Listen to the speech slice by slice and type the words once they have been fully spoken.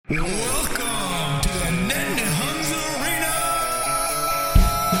Welcome to the Net Hungs Arena.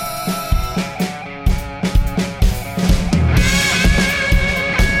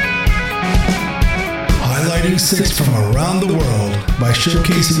 Highlighting six from around the world by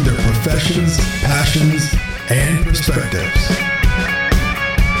showcasing their professions, passions, and perspectives.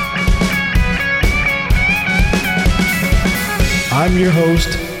 I'm your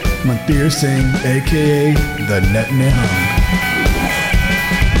host, Manthir Singh, aka the Net Hung.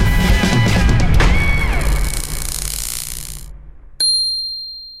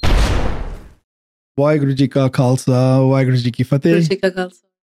 Waheguru ji ਕਾ ਖਾਲਸਾ ਵਾਹਿਗੁਰੂ ਜੀ ਕੀ ਫਤਿਹ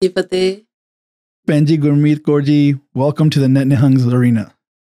Benji Gurmeet Kaur ji, welcome to the Net Hungs Arena.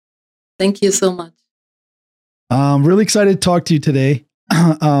 Thank you so much. I'm really excited to talk to you today.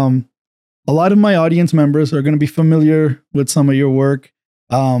 A lot of my audience members are going to be familiar with some of your work.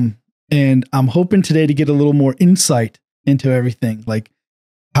 And I'm hoping today to get a little more insight into everything, like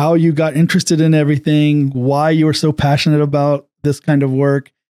how you got interested in everything, why you were so passionate about this kind of work,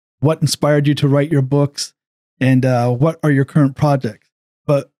 what inspired you to write your books, and what are your current projects.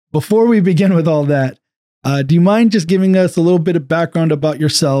 But before we begin with all that, do you mind just giving us a little bit of background about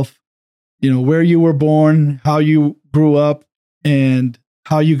yourself, where you were born, how you grew up, and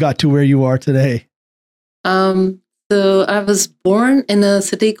how you got to where you are today? So I was born in a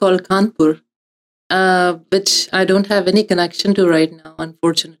city called Kanpur, which I don't have any connection to right now,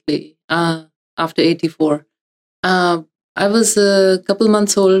 unfortunately, after 84. I was a couple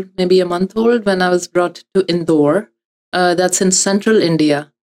months old, maybe a month old, when I was brought to Indore. That's in central India.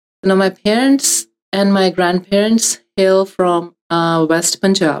 My parents and my grandparents hail from West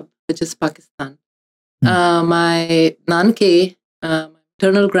Punjab, which is Pakistan. My Nanke, my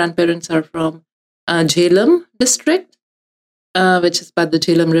maternal grandparents are from Jhelum district, which is by the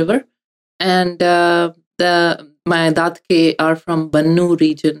Jhelum River. And my Datke are from Bannu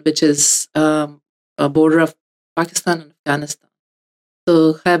region, which is a border of Pakistan and Afghanistan. So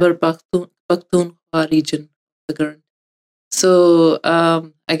Khyber Pakhtunkhwa region, the current. So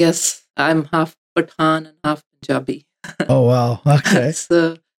I guess I'm half Pathan and half Punjabi. Oh, wow. Okay.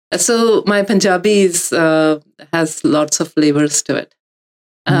 So my Punjabi has lots of flavors to it.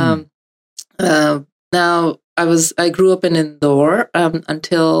 Now I grew up in Indore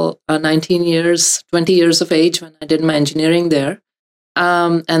until 20 years of age when I did my engineering there.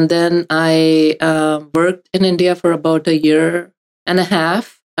 And then I worked in India for about a year and a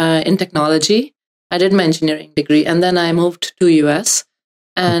half in technology. I did my engineering degree, and then I moved to US,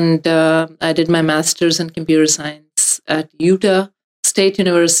 and I did my master's in computer science at Utah State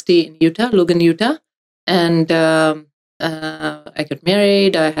University in Utah, Logan, Utah. And I got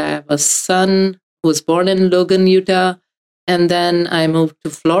married. I have a son who was born in Logan, Utah. And then I moved to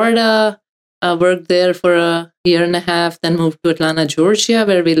Florida, worked there for a year and a half, then moved to Atlanta, Georgia,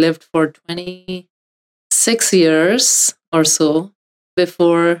 where we lived for 26 years or so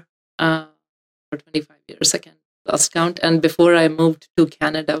before... for 25 years, I can't lost count. And before I moved to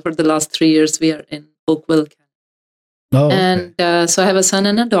Canada, for the last 3 years, we are in Oakville, Canada. Oh, okay. And so I have a son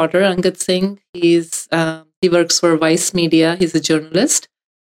and a daughter, Angad Singh. He works for Vice Media. He's a journalist.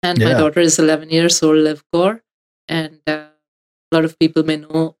 And my daughter is 11 years old, Liv Kaur. And a lot of people may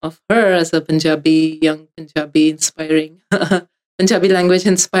know of her as a young Punjabi inspiring, Punjabi language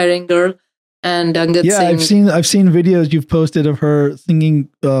inspiring girl. And Angad Singh. I've seen videos you've posted of her singing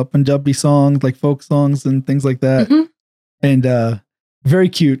Punjabi songs, like folk songs and things like that. Mm-hmm. And very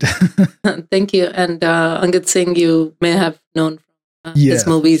cute. Thank you. And Angad Singh, you may have known from his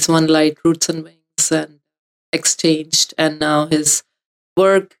movies One Light, Roots and Wings, and Exchanged. And now his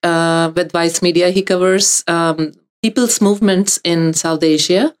work with Vice Media, he covers people's movements in South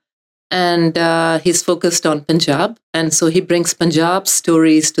Asia. And he's focused on Punjab. And so he brings Punjab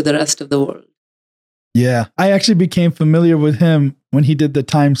stories to the rest of the world. Yeah, I actually became familiar with him when he did the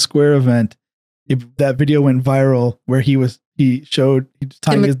Times Square event. That video went viral where he was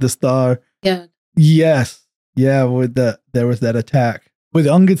time is the star. Yeah. Yes. Yeah, there was that attack. With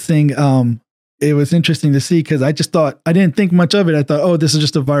Angad Singh, it was interesting to see because I didn't think much of it. I thought, oh, this is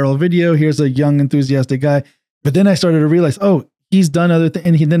just a viral video. Here's a young, enthusiastic guy. But then I started to realize, oh, he's done other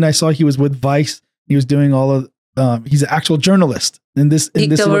things. And then I saw he was with Vice. He was doing all of, he's an actual journalist. He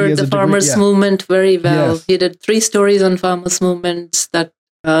covered the farmers' movement very well. Yes. He did 3 stories on farmers' movements that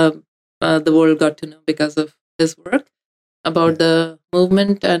the world got to know because of his work about the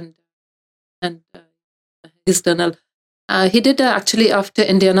movement. And he's done he did actually after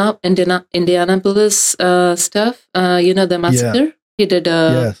Indianapolis stuff, the massacre. He did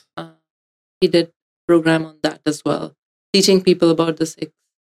he did program on that as well, teaching people about the Sikhs.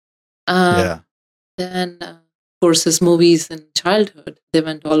 Then course, his movies in childhood. They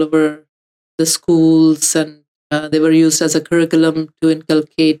went all over the schools, and they were used as a curriculum to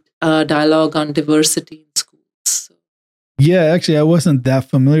inculcate dialogue on diversity in schools. So, Yeah, actually, I wasn't that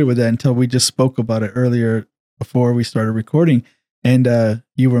familiar with that until we just spoke about it earlier before we started recording. And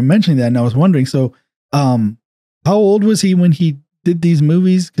you were mentioning that, and I was wondering, so how old was he when he did these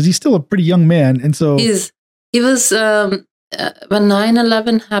movies? Because he's still a pretty young man. And so he was, when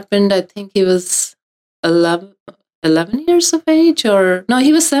 9/11 happened, I think he was 11 years of age, or no,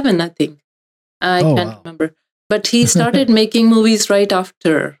 he was 7, I think. I can't remember. But he started making movies right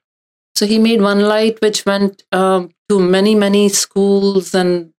after. So he made One Light, which went to many, many schools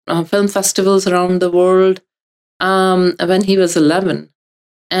and film festivals around the world when he was 11.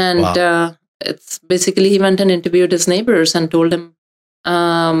 And it's basically he went and interviewed his neighbors and told them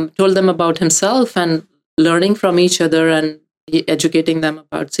about himself and learning from each other and educating them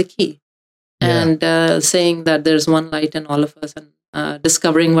about Sikhi. And saying that there's one light in all of us, and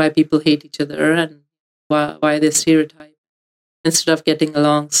discovering why people hate each other and why they stereotype instead of getting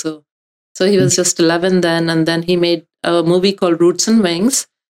along. So he was just 11 then, and then he made a movie called Roots and Wings,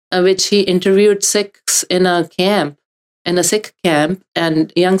 which he interviewed Sikhs in a Sikh camp,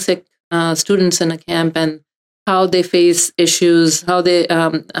 and young Sikh students in a camp, and how they face issues, how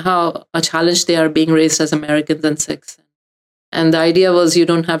a challenge they are being raised as Americans and Sikhs. And the idea was you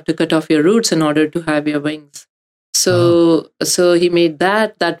don't have to cut off your roots in order to have your wings. So he made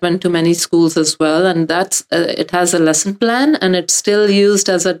that went to many schools as well, and that's it has a lesson plan, and it's still used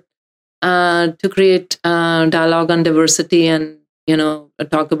as a to create dialogue on diversity, and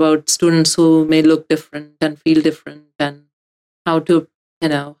talk about students who may look different and feel different, and how do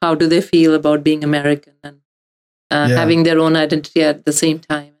they feel about being American and having their own identity at the same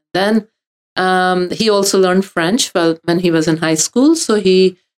time. Then he also learned French when he was in high school. So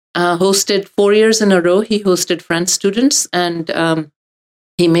he hosted 4 years in a row. He hosted French students, and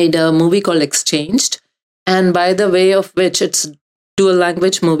he made a movie called Exchanged. And by the way of which it's dual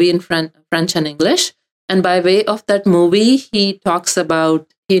language movie in French and English. And by way of that movie, he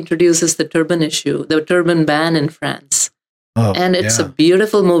introduces the turban issue, the turban ban in France. And it's a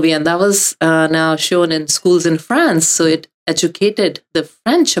beautiful movie. And that was now shown in schools in France. So it educated the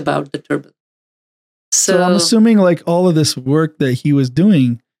French about the turban. So I'm assuming like all of this work that he was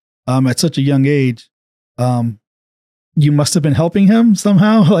doing at such a young age, you must have been helping him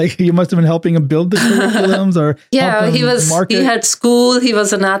somehow. Like you must have been helping him build the curriculums, or he had school. He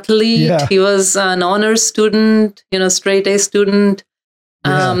was an athlete. Yeah. He was an honors student. Straight A student.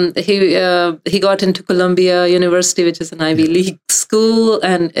 He got into Columbia University, which is an Ivy League school,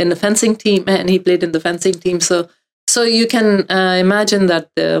 and in the fencing team, and he played in the fencing team. So you can imagine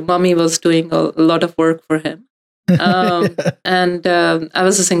that mommy was doing a lot of work for him. And I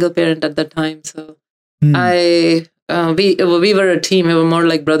was a single parent at that time, so we were a team. We were more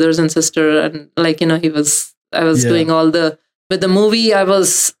like brothers and sisters, and I was doing all the. With the movie, I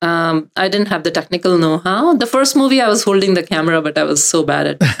didn't have the technical know-how. The first movie, I was holding the camera, but I was so bad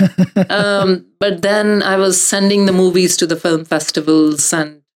at it. But then I was sending the movies to the film festivals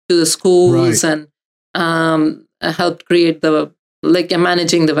and to the schools, and I helped create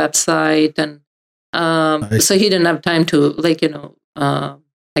managing the website. And so he didn't have time to,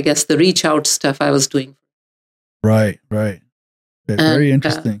 I guess the reach out stuff I was doing. Right. Very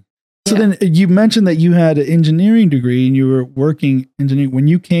interesting. So then you mentioned that you had an engineering degree and you were working engineering when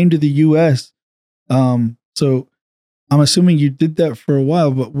you came to the U.S. So I'm assuming you did that for a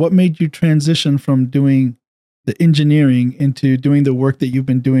while, but what made you transition from doing the engineering into doing the work that you've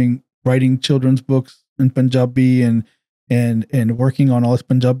been doing, writing children's books in Punjabi and working on all this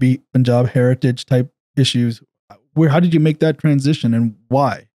Punjab heritage type issues? How did you make that transition, and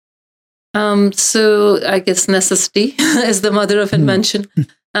why? So I guess necessity is the mother of invention.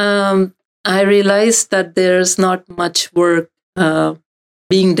 I realized that there's not much work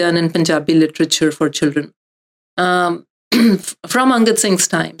being done in Punjabi literature for children from Angad Singh's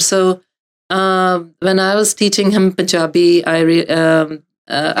time. So when I was teaching him Punjabi,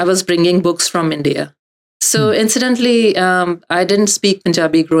 I was bringing books from India. So incidentally, I didn't speak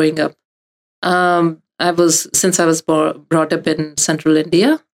Punjabi growing up. Since I was brought up in central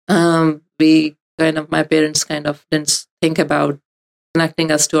India, my parents didn't think about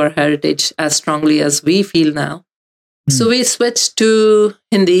connecting us to our heritage as strongly as we feel now. So we switched to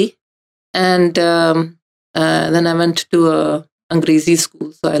Hindi, and then I went to a Angrezi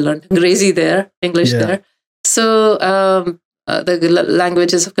school. So I learned Angrezi there, English there. So the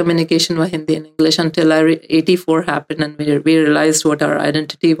languages of communication were Hindi and English until 84 happened, and we realized what our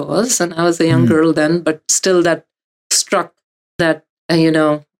identity was. And I was a young girl then, but still that struck that,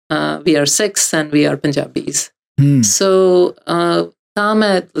 we are Sikhs and we are Punjabis. So ਤਾਂ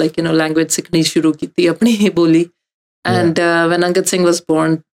ਮੈਂ language ਸਿੱਖਣੀ ਸ਼ੁਰੂ ਕੀਤੀ ਆਪਣੀ ਹੀ ਬੋਲੀ and when Angad Singh was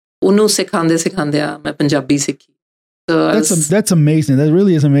born ਉਹਨੂੰ ਸਿਖਾਉਂਦੇ ਮੈਂ ਪੰਜਾਬੀ ਸਿੱਖੀ. So that's amazing. That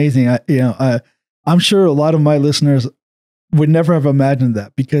really is amazing. I'm sure a lot of my listeners would never have imagined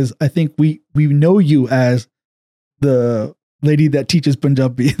that, because I think we know you as the lady that teaches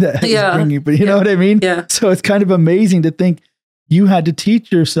Punjabi that is bringing, but you know what I mean? Yeah. So it's kind of amazing to think you had to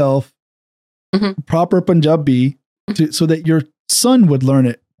teach yourself proper Punjabi so that your son would learn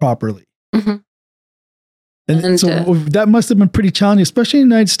it properly. And so that must have been pretty challenging, especially in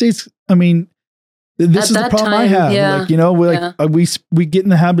the United States. I mean, this is the problem I have. We get in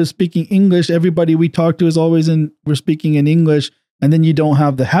the habit of speaking English. Everybody we talk to is always we're speaking in English, and then you don't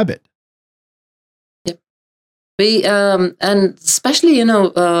have the habit. Yep. And especially,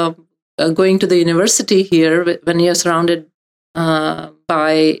 going to the university here, when you're surrounded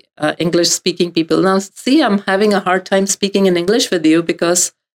by English speaking people. Now, see, I'm having a hard time speaking in English with you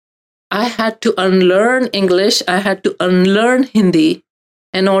because I had to unlearn English. I had to unlearn Hindi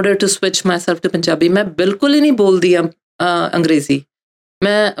in order to switch myself to Punjabi. मैं बिल्कुल ही नहीं बोलती अंग्रेजी.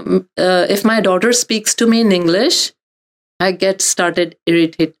 If my daughter speaks to me in English, I start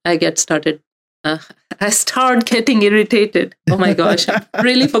getting irritated. Oh my gosh, I'm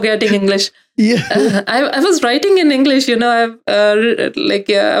really forgetting English. Yeah. I was writing in English, I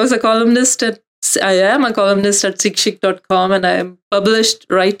was a columnist I am a columnist at Sikshik.com, and I am published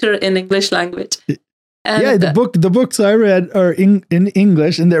writer in English language. And the books I read are in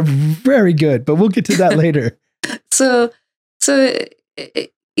English, and they're very good, but we'll get to that later. So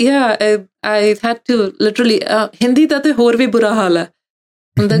I had to literally Hindi da te hor bhi bura haal hai.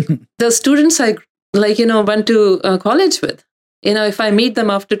 The students I went to college with, if I meet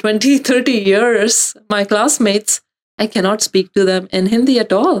them after 20, 30 years, my classmates, I cannot speak to them in Hindi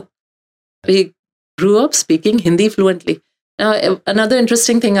at all. We grew up speaking Hindi fluently. Now, another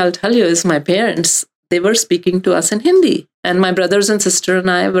interesting thing I'll tell you is my parents, they were speaking to us in Hindi, and my brothers and sister and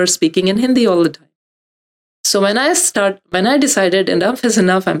I were speaking in Hindi all the time. So when I decided enough is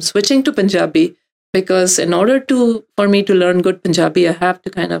enough, I'm switching to Punjabi, because in order for me to learn good Punjabi, I have to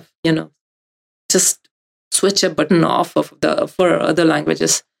kind of, just switch a button off for other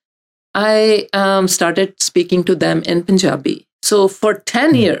languages. I started speaking to them in Punjabi. So for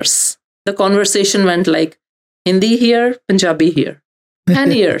 10 years, the conversation went like Hindi here, Punjabi here.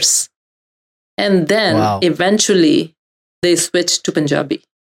 10 years. And then eventually they switched to Punjabi.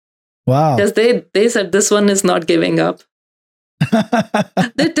 Wow. Because they said, this one is not giving up.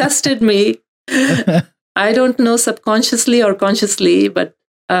 They tested me. I don't know, subconsciously or consciously, but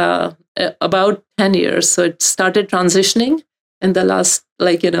about 10 years. So it started transitioning in the last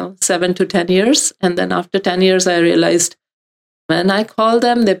 7 to 10 years. And then after 10 years, I realized when I call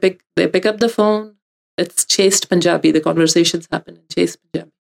them, they pick up the phone. It's chaste Punjabi. The conversations happen in chaste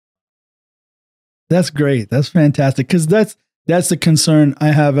Punjabi. That's great. That's fantastic. Because that's the concern I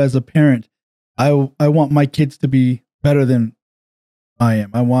have as a parent. I want my kids to be better than I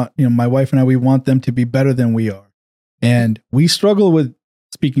am. I want, my wife and I, we want them to be better than we are. And we struggle with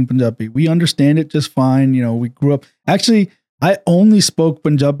speaking Punjabi. We understand it just fine. We grew up. Actually, I only spoke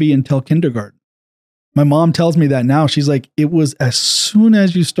Punjabi until kindergarten. My mom tells me that now. She's like, it was as soon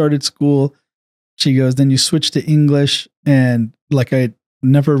as you started school, she goes, then you switched to English, and I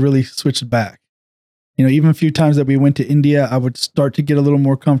never really switched back. Even a few times that we went to India, I would start to get a little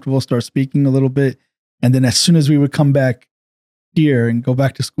more comfortable, start speaking a little bit. And then as soon as we would come back here and go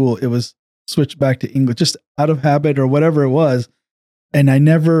back to school, it was switched back to English, just out of habit or whatever it was. And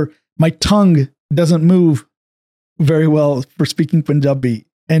my tongue doesn't move very well for speaking Punjabi.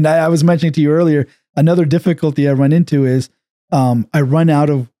 And I was mentioning to you earlier, another difficulty I run into is I run out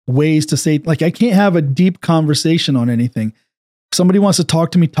of ways to say, I can't have a deep conversation on anything. Somebody wants to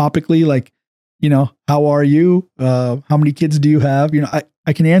talk to me topically, how are you? How many kids do you have?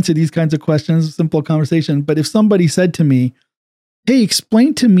 I can answer these kinds of questions, simple conversation. But if somebody said to me, hey,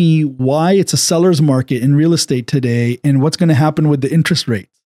 explain to me why it's a seller's market in real estate today and what's going to happen with the interest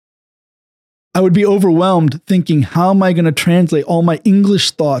rates, I would be overwhelmed thinking, how am I going to translate all my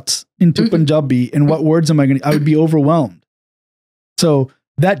English thoughts into Punjabi, and what words am I I would be overwhelmed. So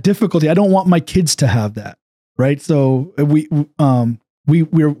that difficulty, I don't want my kids to have that. Right. So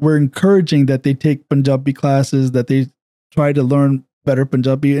we're encouraging that they take Punjabi classes, that they try to learn better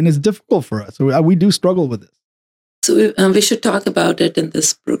Punjabi, and it's difficult for us. So we do struggle with this. So we should talk about it in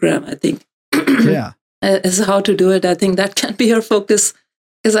this program, I think. Yeah. As how to do it. I think that can be your focus,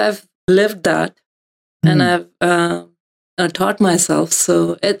 because I've lived that and I've taught myself.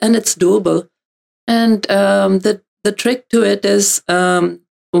 So, and it's doable. And the trick to it is,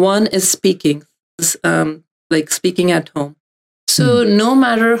 one is speaking. like speaking at home. So no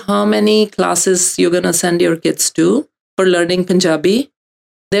matter how many classes you're going to send your kids to for learning Punjabi,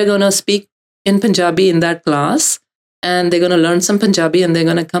 they're going to speak in Punjabi in that class, and they're going to learn some Punjabi, and they're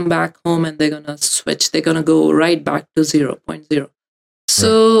going to come back home and they're going to switch. They're going to go right back to 0.0.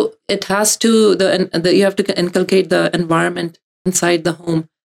 So it has to, you have to inculcate the environment inside the home.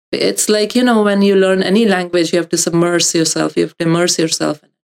 It's like, when you learn any language, you have to submerge yourself. You have to immerse yourself in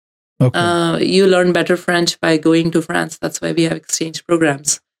it. Okay. You learn better French by going to France. That's why we have exchange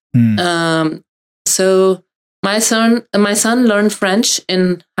programs. So my son learned French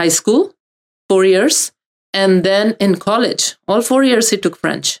in high school, 4 years. And then in college, all 4 years he took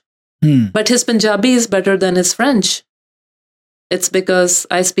French. But his Punjabi is better than his French. It's because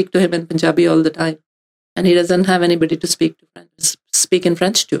I speak to him in Punjabi all the time. And he doesn't have anybody to speak in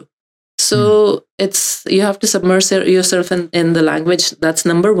French to. So you have to submerge yourself in the language. That's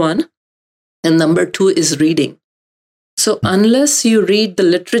number one. And number two is reading. So unless you read the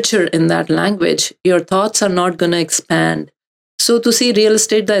literature in that language, your thoughts are not going to expand. So ਤੁਸੀਂ real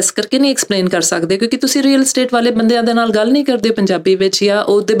estate ਦਾ ਇਸ ਕਰਕੇ ਨਹੀਂ explain ਕਰ ਸਕਦੇ ਕਿਉਂਕਿ ਤੁਸੀਂ real estate ਵਾਲੇ ਬੰਦਿਆਂ ਦੇ ਨਾਲ ਗੱਲ ਨਹੀਂ ਕਰਦੇ ਪੰਜਾਬੀ ਵਿੱਚ ਜਾਂ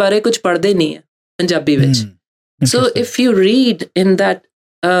ਉਹਦੇ ਬਾਰੇ ਕੁਝ ਪੜ੍ਹਦੇ ਨਹੀਂ ਹੈ ਪੰਜਾਬੀ ਵਿੱਚ. So if you read in that,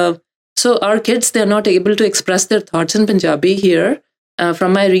 so our kids, they're not able to express their thoughts in Punjabi here.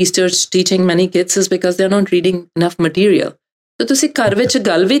 From my research, teaching many kids is because they're not reading enough material. So ਤੁਸੀਂ ਘਰ ਵਿੱਚ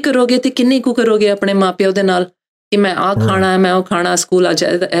ਗੱਲ ਵੀ ਕਰੋਗੇ ਤੇ ਕਿੰਨੀ ਕੁ ਕਰੋਗੇ ਆਪਣੇ ਮਾਪਿਆਂ ਦੇ ਨਾਲ ਕਿ ਮੈਂ ਆਹ ਖਾਣਾ ਮੈਂ ਉਹ ਖਾਣਾ ਸਕੂਲ ਅੱਜ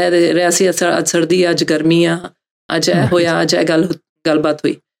ਰਿਹਾ ਸੀ ਅੱਜ ਸਰਦੀ ਅੱਜ ਗਰਮੀ ਆ ਅੱਜ ਇਹ ਹੋਇਆ ਅੱਜ ਇਹ ਗੱਲਬਾਤ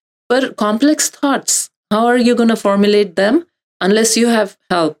ਹੋਈ. But complex thoughts, how are you going to formulate them unless you have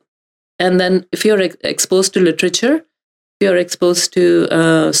help? And then if you're exposed to literature, if you're exposed to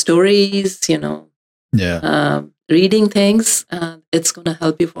stories, reading things, it's going to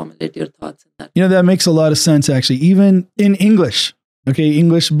help you formulate your thoughts. In that. That makes a lot of sense, actually. Even in English, okay,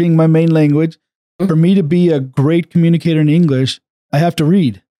 English being my main language, for me to be a great communicator in English, I have to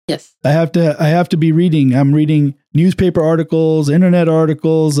read. Yes. I have to be reading. I'm reading newspaper articles, internet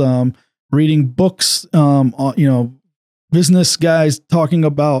articles, reading books, business guys talking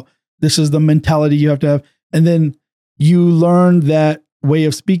about this is the mentality you have to have. And then you learn that way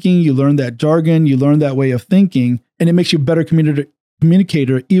of speaking, you learn that jargon, you learn that way of thinking, and it makes you a better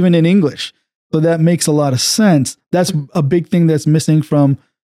communicator, even in English. So that makes a lot of sense. That's a big thing that's missing from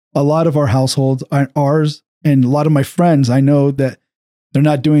a lot of our households, ours, and a lot of my friends. I know that they're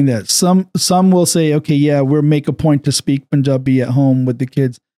not doing that. Some will say, okay, yeah, we'll make a point to speak Punjabi at home with the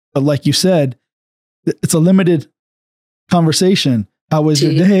kids. But like you said, it's a limited conversation. How was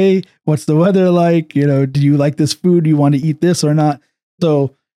your day? What's the weather like? Do you like this food? Do you want to eat this or not? So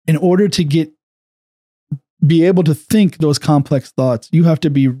in order to be able to think those complex thoughts, you have to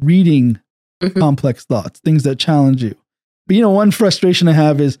be reading complex thoughts, things that challenge you. But one frustration I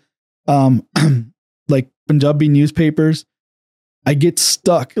have is like Punjabi newspapers. I get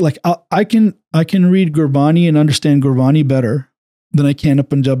stuck. Like I can read Gurbani and understand Gurbani better than I can a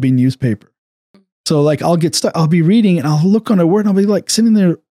Punjabi newspaper. So like I'll get stuck. I'll be reading and I'll look on a word and I'll be like sitting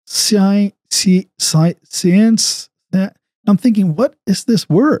there, science. I'm thinking, what is this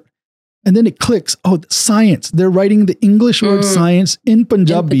word? And then it clicks. Oh, science. They're writing the English word science in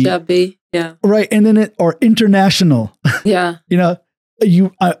Punjabi. In Punjabi, yeah. Right. And then or international. Yeah.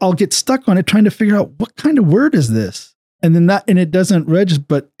 I'll get stuck on it trying to figure out what kind of word is this? And then it doesn't register,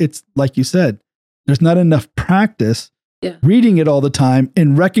 but it's like you said, there's not enough practice reading it all the time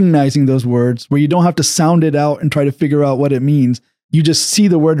and recognizing those words where you don't have to sound it out and try to figure out what it means. You just see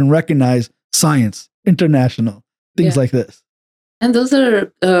the word and recognize science, international, things like this. And those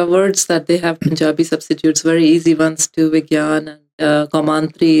are words that they have Punjabi substitutes, very easy ones to Vigyan and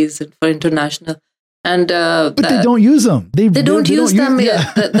Komantris and for international. And but they don't use them. They don't use them.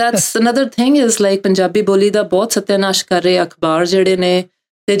 That's another thing is like Punjabi boli da bahut satyanash kar rahe akhbar jehde ne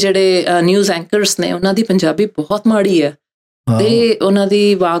te jehde news anchors ne ਉਹਨਾਂ ਦੀ ਪੰਜਾਬੀ ਬਹੁਤ ਮਾੜੀ ਹੈ ਤੇ ਉਹਨਾਂ ਦੀ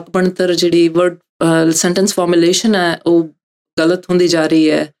ਵਾਕ ਬਣਤਰ ਜਿਹੜੀ word sentence formulation ਹੈ ਉਹ ਗਲਤ ਹੁੰਦੀ ਜਾ ਰਹੀ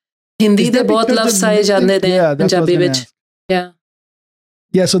ਹੈ ਹਿੰਦੀ ਦੇ ਬਹੁਤ ਲਫ਼ਜ਼ ਆਏ ਜਾਂਦੇ ਨੇ ਪੰਜਾਬੀ ਵਿੱਚ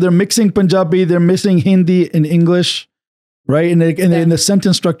yeah so they're mixing Punjabi, they're missing Hindi and English, right? And the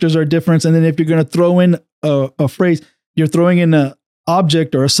sentence structures are different. And then if you're going to throw in a phrase, you're throwing in an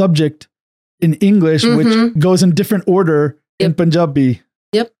object or a subject in English, which goes in different order in Punjabi.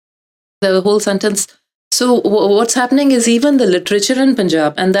 Yep. The whole sentence. So what's happening is even the literature in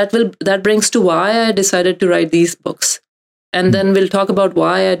Punjab, and that brings to why I decided to write these books. And then we'll talk about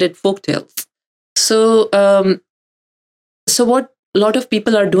why I did folk tales. So what a lot of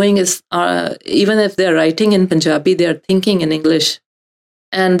people are doing is, even if they're writing in Punjabi, they are thinking in English.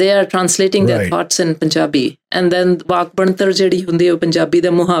 And they are translating their thoughts in Punjabi. And then ਵਾਕ ਬਣਤਰ ਜਿਹੜੀ ਹੁੰਦੀ ਹੈ Punjabi ਦੇ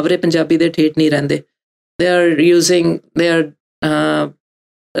ਮੁਹਾਵਰੇ Punjabi ਦੇ ਠੇਠ ਨਹੀਂ ਰਹਿੰਦੇ. they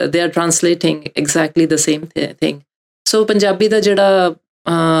are translating exactly the same thing. So Punjabi ਦਾ ਜਿਹੜਾ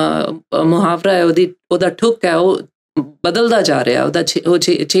ਮੁਹਾਵਰਾ ਹੈ ਉਹਦਾ ਠੁੱਕ ਹੈ ਉਹ ਬਦਲਦਾ ਜਾ ਰਿਹਾ, ਉਹ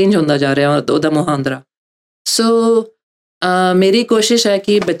ਚੇਂਜ ਹੁੰਦਾ ਜਾ ਰਿਹਾ ਉਹਦਾ ਮੁਹਾਂਦਰਾ. ਸੋ ਮੇਰੀ ਕੋਸ਼ਿਸ਼ ਹੈ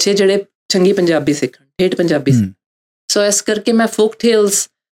ਕਿ ਬੱਚੇ ਜਿਹੜੇ ਚੰਗੀ ਪੰਜਾਬੀ ਸਿੱਖਣ, ਠੇਠ ਪੰਜਾਬੀ ਸਿੱਖਣ. ਸੋ ਇਸ ਕਰਕੇ ਮੈਂ folk tales,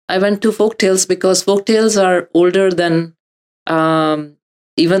 I went to folk tales because folk tales are older than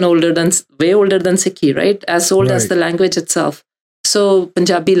way older than Sikhi, right? As old as the language itself. So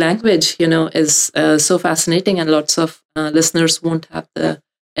Punjabi language, is so fascinating, and lots of listeners won't have the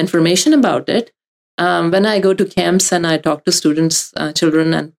information about it. When I go to camps and I talk to students,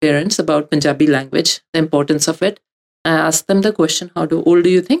 children and parents about Punjabi language, the importance of it, I ask them the question, how old do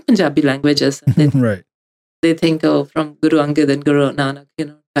you think Punjabi language is? Right. They think, from Guru Angad and Guru Nanak,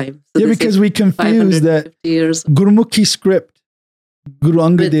 time. So because we confuse that Gurmukhi script, Guru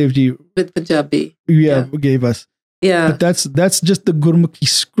Angad Dev Ji with Punjabi, gave us. Yeah, but that's just the Gurmukhi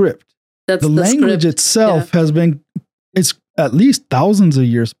script. That's the language script. itself has been, it's at least thousands of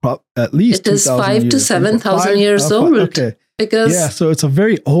years, at least it is 5,000 to 7,000 years old. Okay. Because so it's a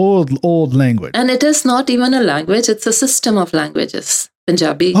very old language, and it is not even a language; it's a system of languages.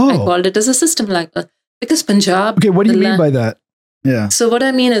 Punjabi, I called it as a system language because Punjab. Okay, what do you mean by that? Yeah. So what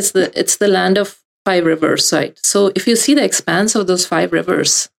I mean is it's the land of 5 rivers, right? So if you see the expanse of those 5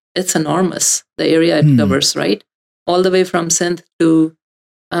 rivers, it's enormous. The area it covers, right, all the way from Sindh to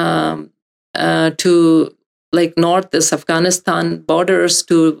like north, this Afghanistan borders,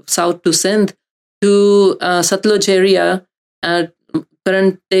 to south to Sindh, to Satluj area,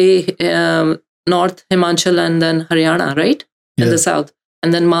 current day north Himachal, and then Haryana, right, in the south,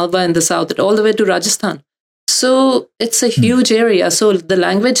 and then Malwa in the south, all the way to Rajasthan. So it's a huge area. So the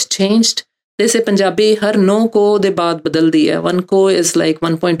language changed. They say Punjabi har 9 ko de baad badaldi hai. 1 ko is like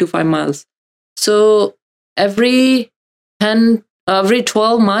 1.25 miles. So every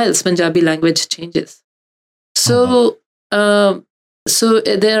 12 miles Punjabi language changes. So so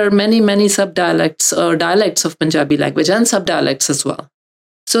there are many sub-dialects or dialects of Punjabi language, and sub-dialects as well.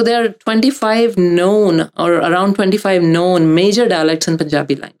 So there are 25 known, or around 25 known major dialects in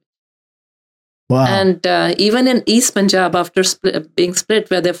Punjabi language. Wow. And even in East Punjab, after being split,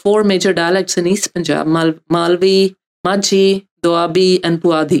 where there are 4 major dialects in East Punjab, Malvi, Majhi, Doabi, and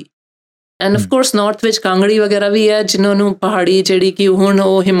Puadhi. And of course, North ਵਿੱਚ ਕਾਂਗੜੀ ਵਗੈਰਾ ਵੀ ਹੈ, ਜਿਨ੍ਹਾਂ ਨੂੰ ਪਹਾੜੀ ਜਿਹੜੀ ਕਿ ਹੁਣ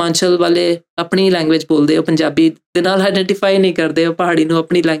ਉਹ ਹਿਮਾਚਲ ਵਾਲੇ ਆਪਣੀ ਲੈਂਗੁਏਜ ਬੋਲਦੇ, ਉਹ ਪੰਜਾਬੀ ਦੇ ਨਾਲ ਆਈਡੈਂਟੀਫਾਈ ਨਹੀਂ ਕਰਦੇ, ਉਹ ਪਹਾੜੀ ਨੂੰ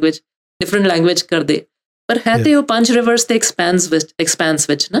ਆਪਣੀ ਲੈਂਗੁਏਜ ਡਿਫਰੈਂਟ ਲੈਂਗੁਏਜ ਕਰਦੇ. ਪਰ ਹੈ ਤੇ ਉਹ 5 ਰਿਵਰਸ ਤੇ ਐਕਸਪੈਂਸ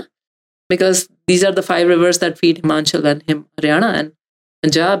ਵਿੱਚ ਨਾ, because these are the 5 rivers that feed Himachal and Haryana and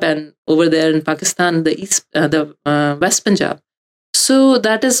Punjab, and over there in Pakistan, the West Punjab. So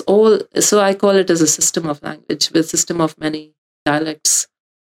that is all. So I call it as a system of language, with system of many dialects.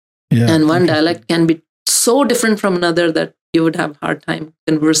 Yeah, and one dialect can be so different from another that you would have a hard time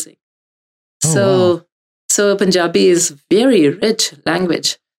conversing. So Punjabi is very rich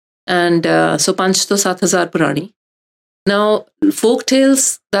language, and so 5 to 7,000 purani. Now folk tales,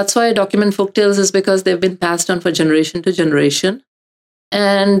 that's why I document folk tales, is because they've been passed on for generation to generation.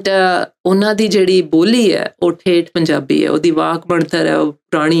 And ਉਹਨਾਂ ਦੀ ਜਿਹੜੀ ਬੋਲੀ ਹੈ ਉਹ ਠੇਠ ਪੰਜਾਬੀ ਹੈ, ਉਹਦੀ ਵਾਕ ਬਣਤਰ ਹੈ ਉਹ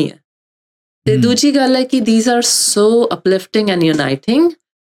ਪੁਰਾਣੀ ਹੈ. ਤੇ ਦੂਜੀ ਗੱਲ ਹੈ ਕਿ these are so uplifting and uniting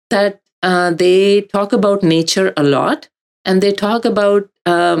that they talk about nature a lot, and they talk about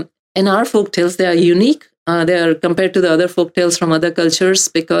in our folk tales they are unique. They are compared to the other folk tales from other cultures,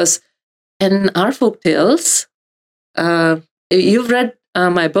 because in our folk tales, you've read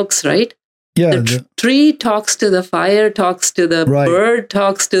my books, right? Yeah, the tree talks to the fire, talks to the bird,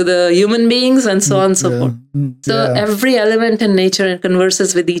 talks to the human beings, and so on and so forth. So every element in nature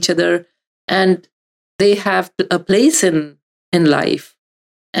converses with each other, and they have a place in life.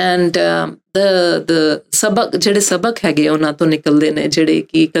 And the sabak, ਜਿਹੜੇ ਸਬਕ ਹੈਗੇ ਉਹਨਾਂ ਤੋਂ ਨਿਕਲਦੇ ਨੇ, ਜਿਹੜੇ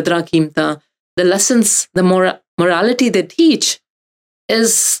ਕਿ ਕਦਰਾਂ ਕੀਮਤਾਂ, the lessons, the morality they teach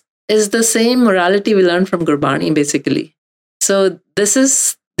is the same morality we learn from Gurbani, basically. So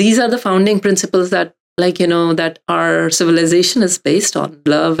these are the founding principles that, that our civilization is based on: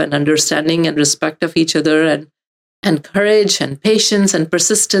 love and understanding and respect of each other, and courage and patience and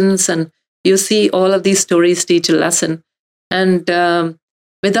persistence. And you see all of these stories teach a lesson. And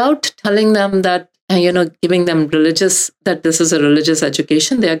without telling them that, giving them that this is a religious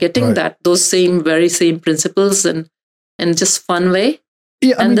education, they are getting those very same principles in just fun way.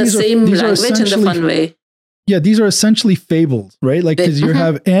 Yeah, and the same language in the fun way. Yeah, these are essentially fables, right? Like, because you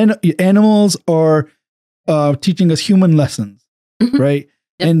have animals are teaching us human lessons, right?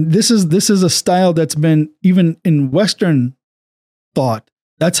 Yep. And this is a style that's been, even in Western thought,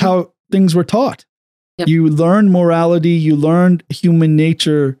 that's how things were taught. Yep. You learned morality, you learned human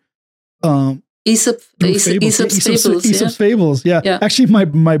nature Aesop's Fables. Yeah. Actually,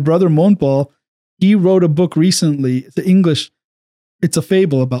 my brother Mohnball, he wrote a book recently. It's English. It's a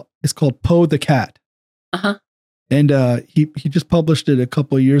fable it's called Poe the Cat. Uh-huh. And he just published it a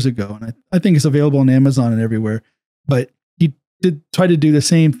couple of years ago. And I think it's available on Amazon and everywhere. But he did try to do the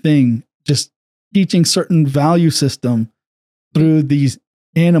same thing, just teaching certain value system through these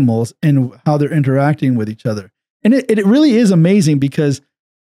animals and how they're interacting with each other. And it really is amazing because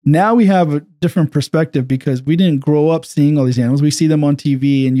now we have a different perspective because we didn't grow up seeing all these animals. We see them on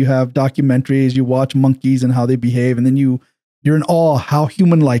TV and you have documentaries, you watch monkeys and how they behave. And then you're in awe how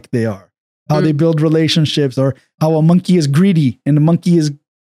human-like they are, how they build relationships, or how a monkey is greedy and the monkey is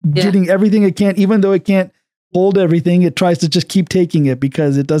getting everything it can, even though it can't hold everything. It tries to just keep taking it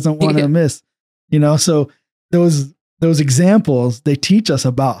because it doesn't want to miss, so those examples, they teach us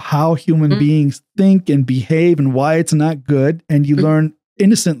about how human beings think and behave and why it's not good. And you learn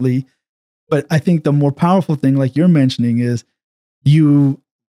innocently. But I think the more powerful thing, like you're mentioning, is you're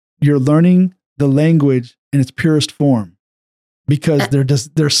learning the language in its purest form because they're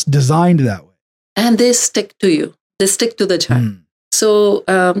designed that way. And they stick to you. They stick to the child. So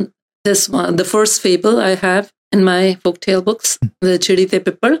this one, the first fable I have in my folktale books, the Chidi Te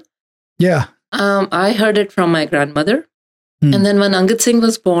Pippal. Yeah. I heard it from my grandmother. And then when Angad Singh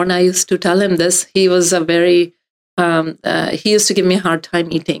was born, I used to tell him this. He was he used to give me a hard time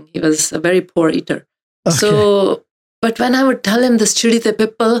eating. He was a very poor eater. Okay. So, but when I would tell him this Chidi Te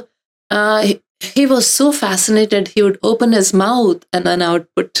Pippal, he was so fascinated. He would open his mouth and then I would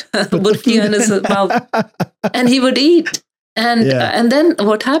put burki in his mouth and he would eat. And then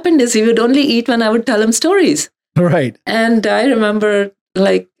what happened is he would only eat when I would tell him stories. Right. And I remember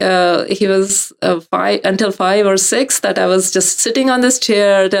he was 5 until 5 or 6 that I was just sitting on this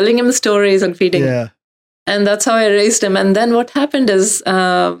chair, telling him stories and feeding him. And that's how I raised him. And then what happened is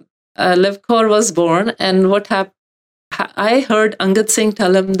Liv Kaur was born. And what happened, I heard Angad Singh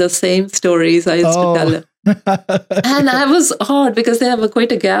tell him the same stories I used to tell him. And I was odd because they have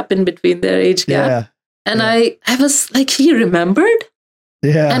quite a gap in between their age gap. Yeah. And I was like, he remembered?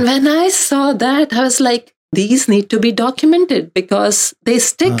 Yeah. And when I saw that, I was like, these need to be documented because they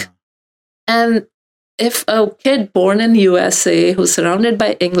stick. And if a kid born in USA who's surrounded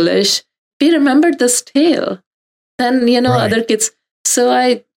by English, if he remembered this tale, then, other kids. So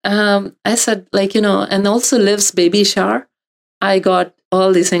I said, and also Liv's baby shower, I got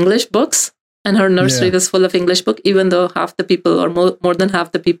all these English books and her nursery was full of English book, even though half the people or more than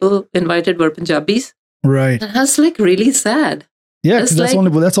half the people invited were Punjabis. Right. And I was really sad. Yeah, because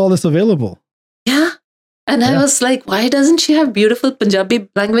that's all that's available. Yeah. And I was like, why doesn't she have beautiful Punjabi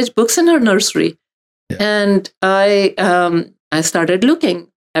language books in her nursery? Yeah. And I started looking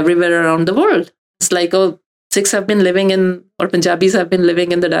everywhere around the world. It's like, Sikhs have been living or Punjabis have been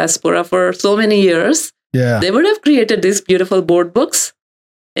living in the diaspora for so many years. Yeah. They would have created these beautiful board books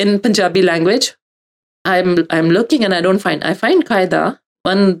in Punjabi language. I'm looking and I find Qaida.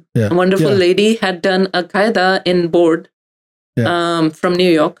 One wonderful lady had done a Qaida in board from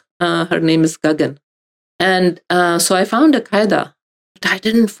New York. Her name is Gagan. And so I found a Qaida, but I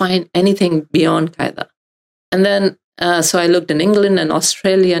didn't find anything beyond Qaida. And then, so I looked in England and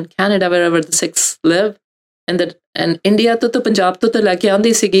Australia and Canada, wherever the Sikhs live. And India to Punjab to leke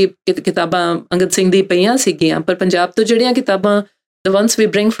aandi sigi kitabaan Angad Singh di payiyan sigiyan. Par Punjab to jehdiyan kitabaan, the ones we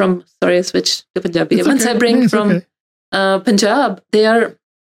bring from, sorry, I switched to Punjabi. The ones I bring from Punjab,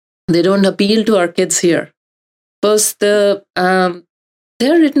 they don't appeal to our kids here. Because they're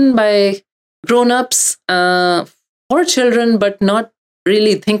written by grown-ups for children, but not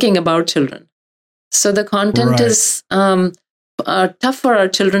really thinking about children. So the content is tough for our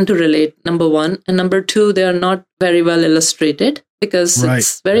children to relate, number one. And number two, they are not very well illustrated because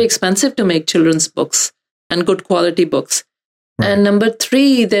it's very expensive to make children's books and good quality books. Right. And number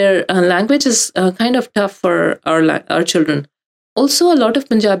three, their language is kind of tough for our children. Also, a lot of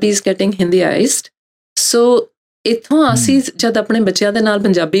Punjabis getting Hindiized. So ਇੱਥੋਂ ਅਸੀਂ ਜਦ ਆਪਣੇ ਬੱਚਿਆਂ ਦੇ ਨਾਲ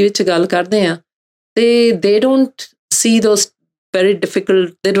ਪੰਜਾਬੀ ਵਿੱਚ ਗੱਲ ਕਰਦੇ ਹਾਂ they don't see those very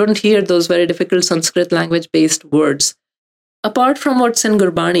difficult, they don't hear those very difficult Sanskrit language based words. Apart from what's in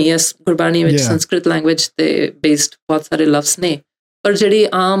Gurbani, yes, Gurbani ਵਿੱਚ Sanskrit language ਤੇ based ਬਹੁਤ ਸਾਰੇ ਲਫ਼ਜ਼ ਨੇ, ਪਰ ਜਿਹੜੀ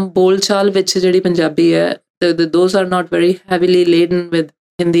ਆਮ ਬੋਲਚਾਲ ਵਿੱਚ ਜਿਹੜੀ ਪੰਜਾਬੀ ਹੈ, those are not very heavily laden with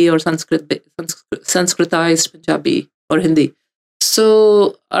Hindi or Sanskritized Punjabi or Hindi. So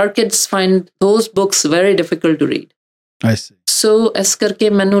our kids find those books very difficult to read. I see. So ਇਸ ਕਰਕੇ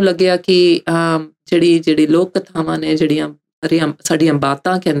ਮੈਨੂੰ ਲੱਗਿਆ ਕਿ ਜਿਹੜੀ ਲੋਕ ਕਥਾਵਾਂ ਨੇ, ਜਿਹੜੀਆਂ ਸਾਡੀਆਂ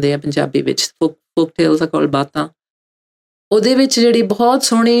ਬਾਤਾਂ ਕਹਿੰਦੇ ਆ ਪੰਜਾਬੀ ਵਿੱਚ, folk tales are called ਬਾਤਾਂ, ਉਹਦੇ ਵਿੱਚ ਜਿਹੜੀ ਬਹੁਤ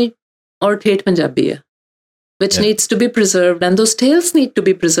ਸੋਹਣੀ ਔਰ ਠੇਠ ਪੰਜਾਬੀ ਹੈ, which needs to be preserved. And those tales need to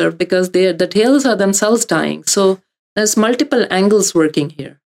be preserved because the tales are themselves dying. So there's multiple angles working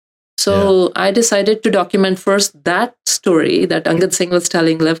here. So I decided to document first that story that Angad Singh was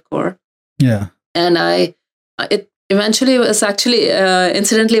telling Live Kaur. Yeah. And it eventually was actually,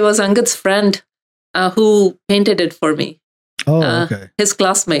 incidentally, was Angad's friend who painted it for me. Oh, okay. His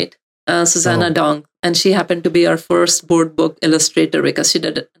classmate, Susanna Dong. And she happened to be our first board book illustrator because she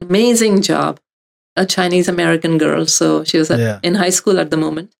did an amazing job. A Chinese American girl. So she was in high school at the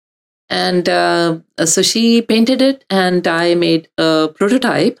moment. And so she painted it, and I made a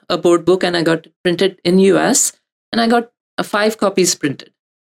prototype, a board book, and I got it printed in US, and I got 5 copies printed.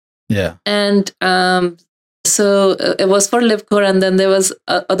 Yeah. And so it was for Live Kaur, and then there was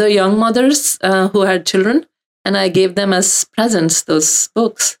other young mothers who had children, and I gave them as presents those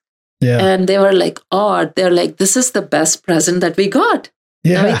books. Yeah. And they were like, they're like, this is the best present that we got.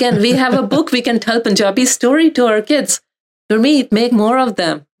 Yeah. Now we have a book, we can tell Punjabi story to our kids. For me, make more of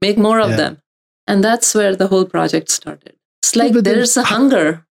them. Make more of them. And that's where the whole project started. It's like there's a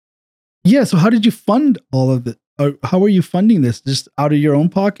hunger. Yeah. So how did you fund all of it? Or how are you funding this? Just out of your own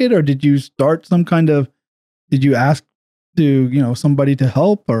pocket? Or did you start did you ask to, somebody to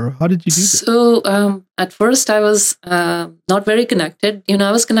help? Or how did you do this? So at first I was not very connected.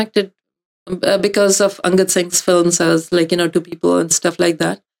 I was connected because of Angad Singh's films. I was like, to people and stuff like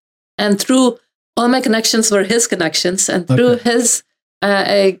that. And through all my connections were his connections. And through his...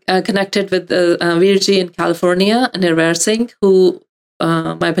 I connected with Veerji in California, Nirvair Singh, who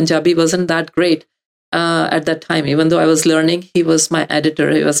my Punjabi wasn't that great at that time. Even though I was learning, he was my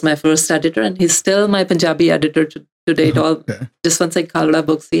editor. He was my first editor, and he's still my Punjabi editor to date. Just once I Kalda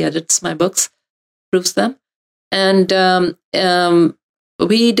books, he edits my books, proofs them. And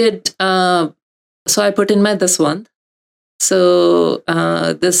we did, so I put in my Daswand. So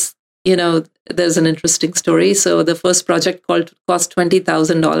this, there's an interesting story. So the first project cost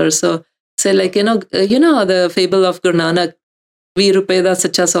 $20,000. So say like, the fable of Guru Nanak, 20 rupees da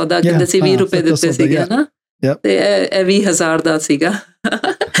sacha sauda, kinde si 20 rupees ditte sige, na? Yep. Te 20,000 da siga.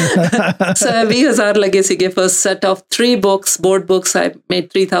 So 20,000 lage sige. First set of 3 books, board books, I made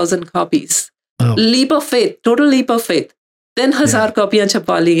 3,000 copies. Leap of faith, total leap of faith. Then 1,000 copies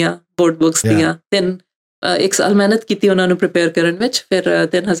chapa liya, board books diya. Then ek saal mehnat kiti ਉਹਨਾਂ ਨੂੰ prepare ਕਰਨ ਵਿੱਚ, ਫਿਰ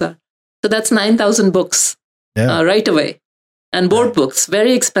 3,000. So that's 9,000 books right away. And board books,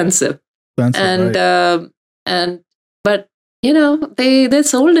 very expensive. But they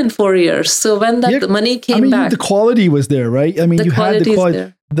sold in 4 years. So when the money came back, the quality was there, right? I mean, you had the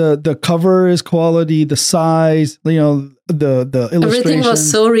quality. The cover is quality, the size, the illustration. Everything was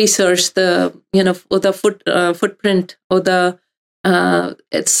so researched. The footprint or the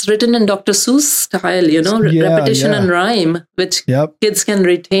it's written in Dr. Seuss style, repetition and rhyme, which kids can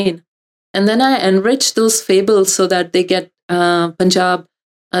retain. And then I enrich those fables so that they get Punjab,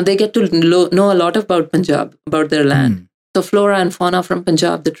 they get to know a lot about Punjab, about their land. So flora and fauna from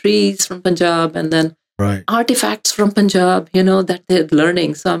Punjab, the trees from Punjab, and then artifacts from Punjab, that they're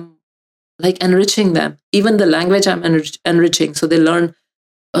learning. So I'm like enriching them. Even the language I'm enriching. So they learn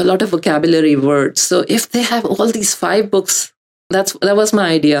a lot of vocabulary words. So if they have all these 5 books, that was my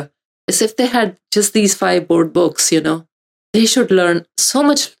idea. Is if they had just these 5 board books, they should learn so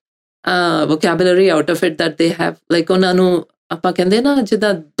much vocabulary out of it that they have. Like ਉਹਨਾਂ ਨੂੰ ਆਪਾਂ ਕਹਿੰਦੇ ਨਾ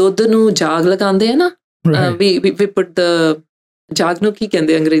ਜਿੱਦਾਂ ਦੁੱਧ ਨੂੰ ਜਾਗ ਲਗਾਉਂਦੇ ਆ ਨਾ, we put the ਜਾਗ ਨੂੰ ਕੀ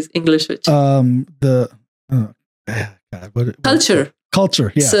ਕਹਿੰਦੇ English ਵਿੱਚ?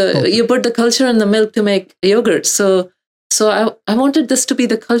 Culture. Yeah. So you put the culture in the milk to make yogurt. So I wanted this to be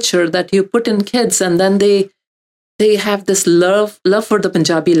the culture that you put in kids, and then they have this love for the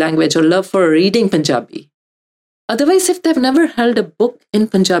Punjabi language or love for reading Punjabi. Otherwise, if they've never held a book in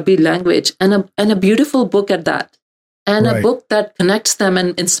Punjabi language and a beautiful book at that, and a book that connects them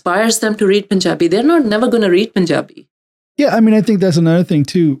and inspires them to read Punjabi, they're never going to read Punjabi. Yeah, I mean, I think that's another thing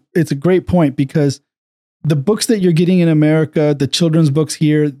too. It's a great point because the books that you're getting in America, the children's books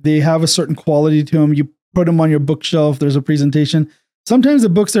here, they have a certain quality to them. You put them on your bookshelf. There's a presentation. Sometimes the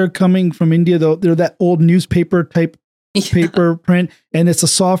books that are coming from India, though, they're that old newspaper type paper print, and it's a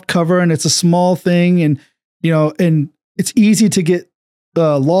soft cover and it's a small thing, and and it's easy to get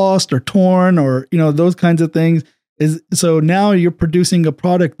lost or torn or those kinds of things. So now you're producing a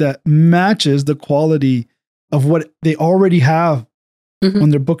product that matches the quality of what they already have on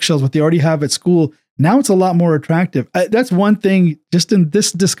their bookshelves, what they already have at school. Now it's a lot more attractive. That's one thing. Just in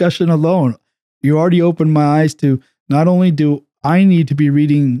this discussion alone, you already opened my eyes to not only do I need to be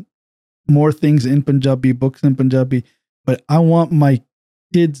reading more things in Punjabi, books in Punjabi, but I want my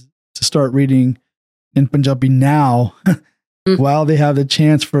kids to start reading in Punjabi now while they have the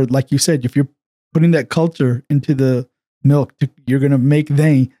chance for, like you said, if you're putting that culture into the milk. You're going to make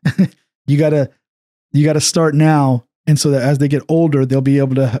you gotta start now. And so that as they get older, they'll be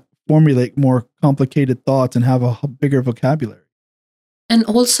able to formulate more complicated thoughts and have a bigger vocabulary. And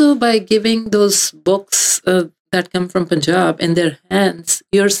also by giving those books that come from Punjab in their hands,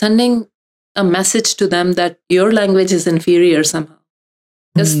 you're sending a message to them that your language is inferior somehow.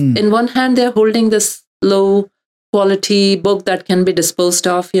 Because in one hand, they're holding this low quality book that can be disposed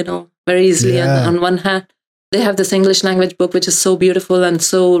of, very easily. Yeah. And on one hand, they have this English language book, which is so beautiful and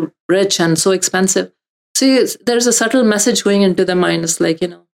so rich and so expensive. So there's a subtle message going into the mind. It's like,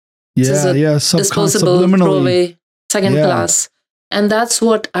 this is a disposable, throwaway, second class. And that's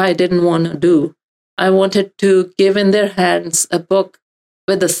what I didn't want to do. I wanted to give in their hands a book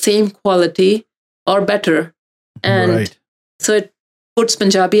with the same quality or better. And so it puts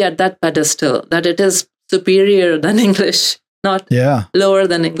Punjabi at that pedestal, that it is superior than English, not lower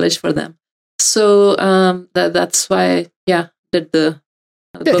than English for them. So that's why, did the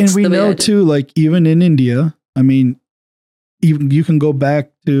books. And we know too, like even in India, I mean, even you can go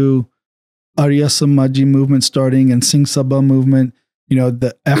back to Arya Samaji movement starting and Singh Sabha movement,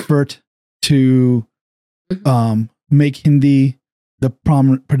 the effort to make Hindi the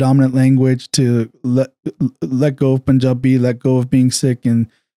predominant language, to let go of Punjabi, let go of being Sikh. And,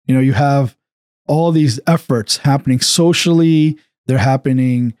 you have all these efforts happening socially. They're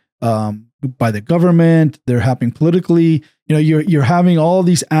happening by the government. They're happening politically. You're having all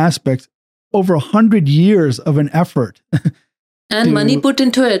these aspects over 100 years of an effort. And money put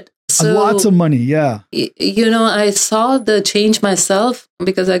into it. So, lots of money, yeah. I saw the change myself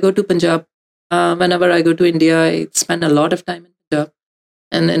because I go to Punjab. Whenever I go to India, I spend a lot of time in Punjab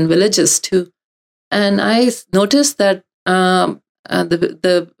and in villages too. And I noticed that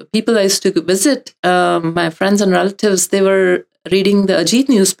the people I used to visit, my friends and relatives, they were reading the Ajit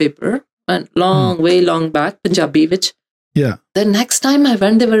newspaper, way long back, Punjabi, which the next time I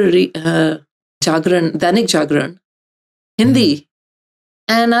went, they were Jagran, Dainik Jagran, Hindi.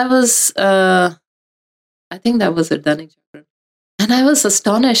 And I was, I think that was it, Dainik Jagran. And I was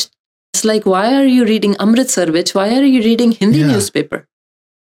astonished. It's like, why are you reading Amritsar, why are you reading Hindi newspaper?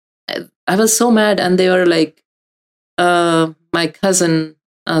 I was so mad. And they were like, my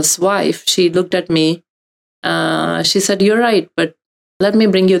cousin's wife, she looked at me. She said, you're right, but let me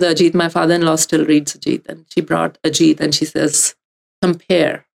bring you the Ajit. My father-in-law still reads Ajit. And she brought Ajit and she says,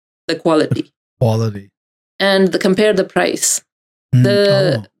 compare the quality. And compare the price.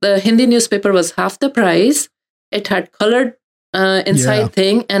 The Hindi newspaper was half the price. It had colored inside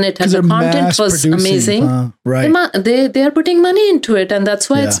thing, and the content was amazing. They are putting money into it, and that's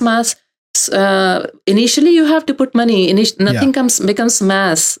why it's mass. Initially, you have to put money. Nothing becomes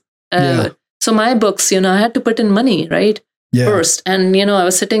mass. So my books, I had to put in money, right? First, and I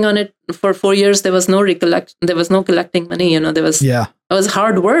was sitting on it for 4 years. There was no collecting money. It was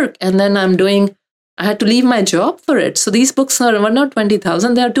hard work, and then I had to leave my job for it. So these books were not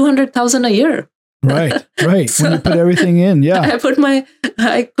 20,000; they are 200,000 a year. Right. So, when you put everything in, I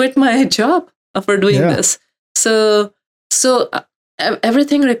quit my job for doing this. So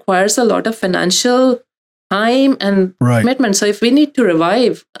everything requires a lot of financial time and commitment. So if we need to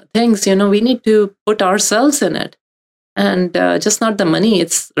revive things, we need to put ourselves in it, and just not the money.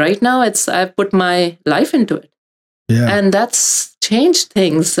 I've put my life into it, and that's changed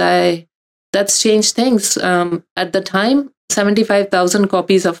things. That's changed things. At the time, 75,000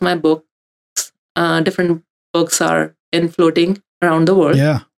 copies of my book, different books are floating around the world.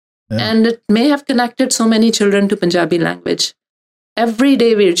 And it may have connected so many children to Punjabi language. Every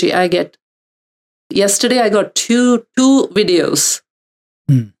day, Virji, yesterday I got two videos.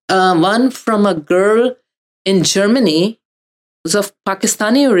 One from a girl in Germany who's of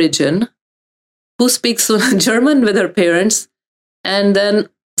Pakistani origin, who speaks German with her parents, and then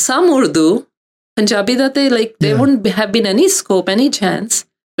some Urdu, Punjabi that they wouldn't have been any scope, any chance,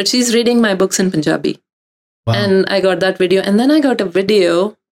 but she's reading my books in Punjabi. Wow. And I got that video. And then I got a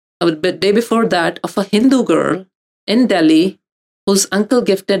video a day before that of a Hindu girl in Delhi whose uncle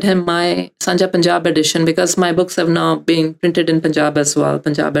gifted him my Sanja Punjab edition, because my books have now been printed in Punjab as well,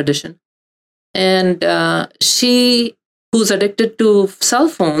 Punjab edition. And she, who's addicted to cell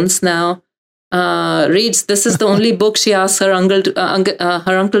phones now, reads. This is the only book she asks her uncle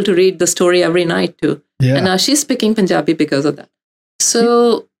to read the story every night to. And now she's speaking Punjabi because of that.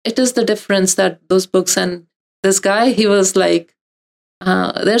 So it is the difference that those books, and this guy, he was like,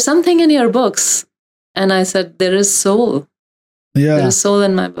 there's something in your books. And I said, there is soul. There is soul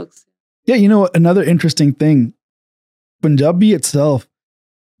in my books. Another interesting thing, Punjabi itself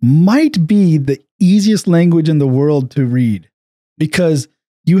might be the easiest language in the world to read, because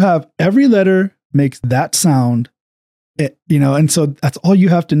you have every letter makes that sound. And so that's all you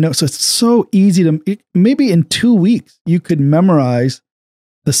have to know. So it's so easy maybe in 2 weeks you could memorize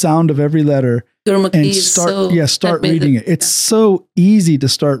the sound of every letter and start reading it. It's so easy to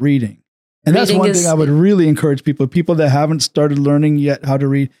start reading. And that's one thing I would really encourage people that haven't started learning yet how to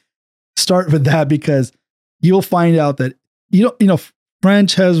read, start with that, because you'll find out that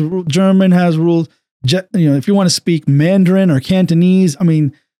French has, German has rules. If you want to speak Mandarin or Cantonese, I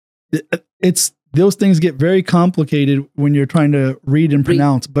mean, those things get very complicated when you're trying to read and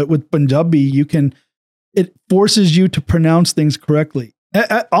pronounce. But with Punjabi, it forces you to pronounce things correctly.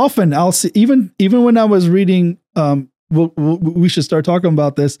 Often I'll see, even when I was reading, we should start talking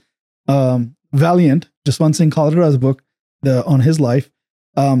about this. Valiant, Jaswant Singh Kalra's book, on his life.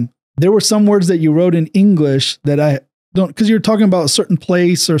 There were some words that you wrote in English that I don't, because you're talking about a certain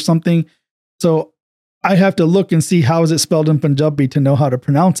place or something. So I have to look and see how is it spelled in Punjabi to know how to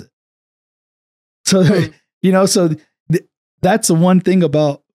pronounce it. So, that's the one thing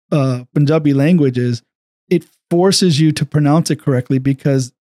about Punjabi language is it forces you to pronounce it correctly,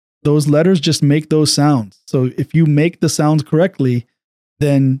 because those letters just make those sounds. So if you make the sounds correctly,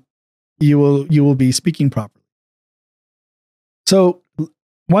 then you will be speaking properly. So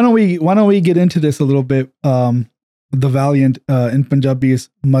why don't we get into this a little bit? The Valiant in Punjabi is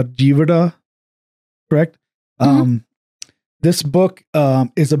Marjivada, correct? Mm-hmm. This book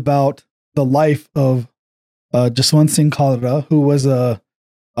is about the life of Jaswant Singh Kalra, who was a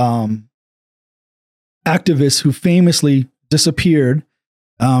activist who famously disappeared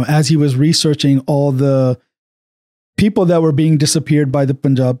as he was researching all the people that were being disappeared by the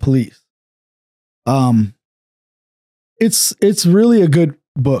Punjab police. It's really a good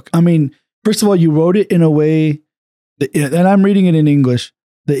book. I mean, first of all, you wrote it in a way and I'm reading it in English.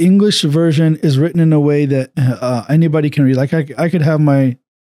 The English version is written in a way that anybody can read. Like I could have my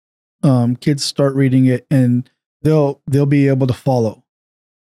kids start reading it and they'll be able to follow.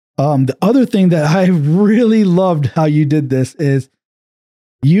 The other thing that I really loved how you did this is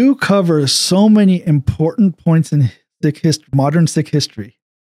you cover so many important points in modern Sikh history.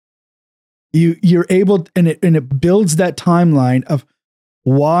 You're able, and it builds that timeline of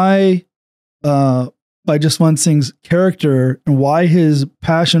why by Jaswant Singh's character and why his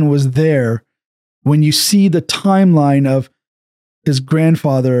passion was there. When you see the timeline of his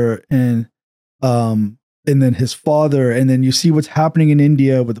grandfather and then his father, and then you see what's happening in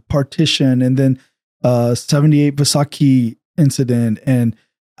India with the partition, and then 78 Vaisakhi incident, and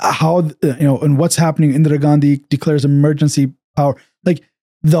how and what's happening. Indira Gandhi declares emergency power. Like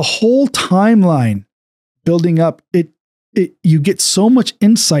the whole timeline building up, you get so much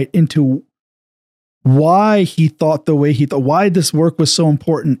insight into why he thought the way he thought, why this work was so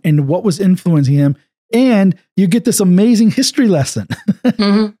important, and what was influencing him. And you get this amazing history lesson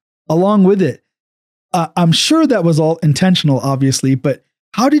mm-hmm. along with it. I'm sure that was all intentional, obviously, but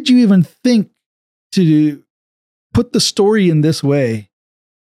how did you even think to put the story in this way,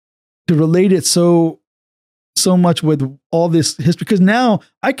 to relate it so much with all this history? Because now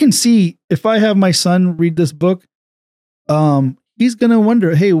I can see, if I have my son read this book, he's going to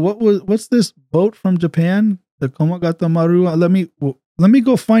wonder, hey, what's this boat from Japan? The Komagata Maru. Let me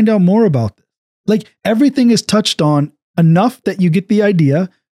go find out more about this. Like everything is touched on enough that you get the idea,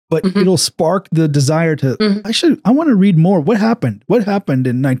 but mm-hmm. it'll spark the desire to, mm-hmm. I want to read more. What happened? What happened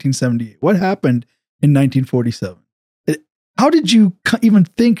in 1978? What happened in 1947? How did you even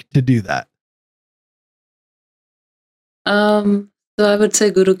think to do that? So I would say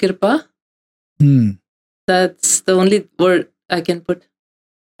Guru Kirpa. That's the only word I can put.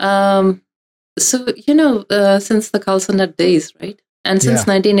 So, since the Khalsa days, right? And since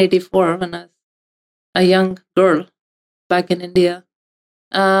 1984, when I was a young girl back in India,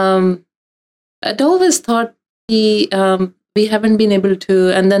 I'd always thought we haven't been able to,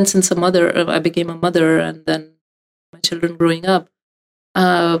 and then since I became a mother, and then my children growing up,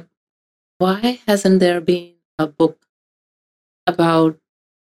 why hasn't there been a book about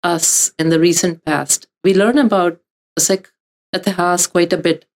us in the recent past? We learn about Sikh Itihas quite a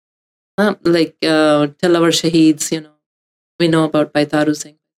bit, till our Shaheeds, we know about Paitaru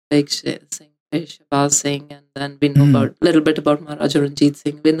Singh, Beg Singh, Shabaz Singh, and then we know about a little bit about Maharaja Ranjit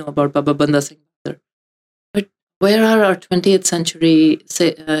Singh, we know about Baba Banda Singh. But where are our 20th century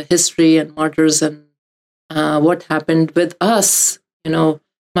history and martyrs, and what happened with us?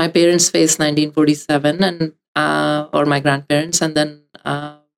 My parents faced 1947 and or my grandparents, and then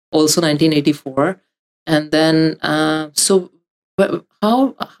also 1984, and then so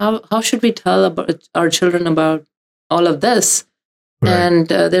how should we tell about our children about all of this? Right. And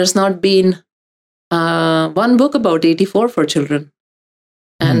there's not been one book about 84 for children.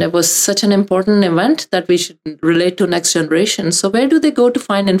 And it was such an important event that we should relate to next generation. So where do they go to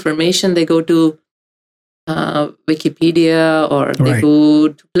find information? They go to Wikipedia, or they go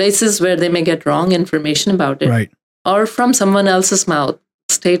to places where they may get wrong information about it, or from someone else's mouth,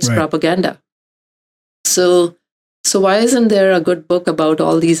 state's propaganda. So why isn't there a good book about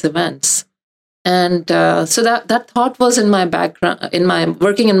all these events? And so that thought was in my background,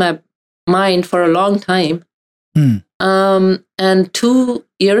 working in my mind for a long time. And 2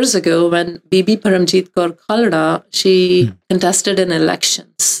 years ago, when Bibi Paramjit Kaur Khalda, she contested in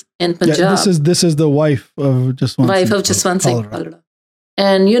elections in Punjab. This is the wife of Jaswant Singh Khalda.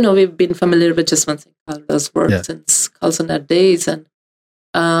 And we've been familiar with Jaswant Singh Khalda's work since Khalsa days, and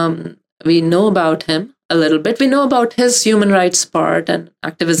we know about him a little bit. We know about his human rights part and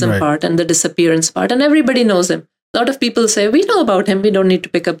activism part and the disappearance part, and everybody knows him. A lot of people say, we know about him, we don't need to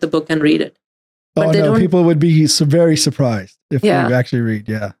pick up the book and read it. But people would be very surprised if we actually read.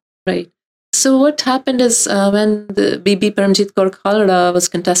 Yeah. Right. So what happened is when the Bibi Paramjit Kaur Khalda was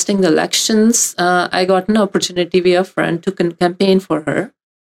contesting the elections, I got an opportunity via a friend to campaign for her.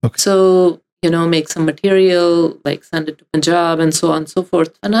 Okay. So, make some material, like send it to Punjab and so on and so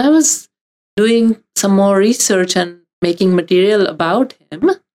forth. And I was doing some more research and making material about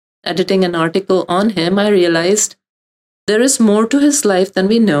him, editing an article on him. I realized there is more to his life than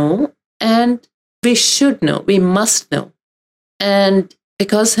we know. And we should know, we must know. And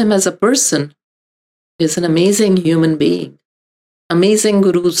because him as a person is an amazing human being, amazing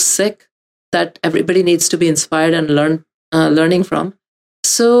Guru Sikh that everybody needs to be inspired and learning from.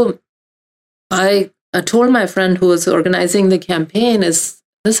 So I told my friend who was organizing the campaign, this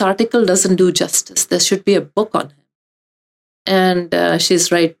article doesn't do justice. There should be a book on him. And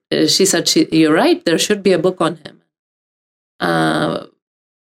she's right. She said, you're right, there should be a book on him.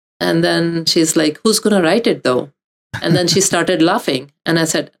 And then she's like, who's going to write it though? And then she started laughing. And I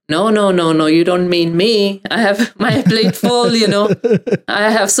said, no, you don't mean me. I have my plate full,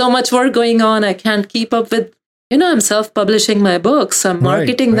 I have so much work going on. I can't keep up with, I'm self-publishing my books. I'm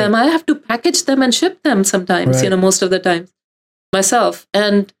marketing them. I have to package them and ship them sometimes, most of the time myself.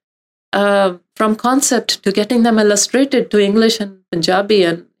 And from concept to getting them illustrated to English and Punjabi.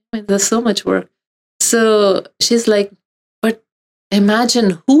 And there's so much work. So she's like,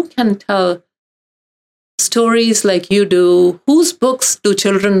 imagine who can tell stories like you do, whose books do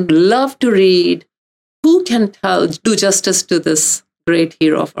children love to read, who can do justice to this great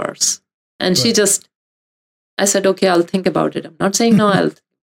hero of ours. And I said, okay, I'll think about it. I'm not saying no,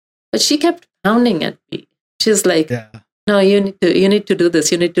 but she kept pounding at me. She's like, no, you need to do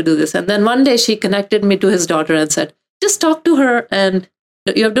this. You need to do this. And then one day she connected me to his daughter and said, just talk to her. And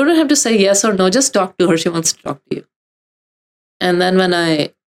you don't have to say yes or no, just talk to her. She wants to talk to you. And then when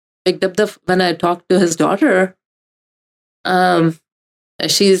I when I talked to his daughter,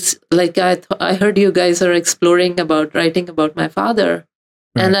 she's like, I heard you guys are exploring about writing about my father.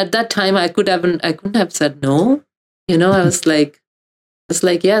 Right. And at that time I couldn't have said no. I was like,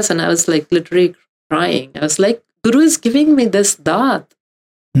 yes. And I was like literally crying. I was like, Guru is giving me this daat.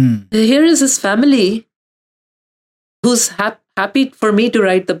 Here is his family who's happy for me to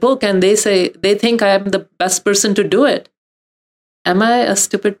write the book. And they think I am the best person to do it. Am I a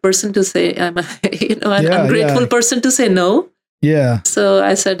stupid person to say, am I, an ungrateful person to say no? Yeah. So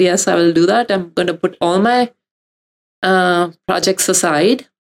I said, yes, I will do that. I'm going to put all my projects aside.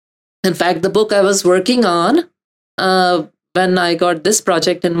 In fact, the book I was working on, when I got this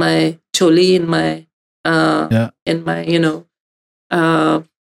project in my choli, in my,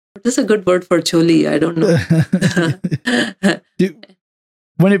 what is a good word for choli? I don't know.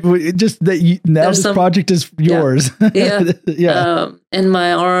 This project is yours. In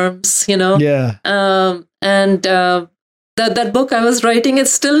my arms, and that book I was writing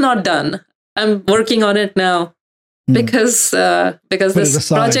is still not done. I'm working on it now because this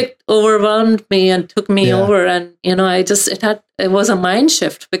project overwhelmed me and took me over, and it was a mind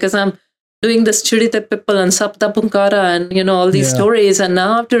shift because I'm doing this Chudite Pippal and Sapta Punkara and all these stories, and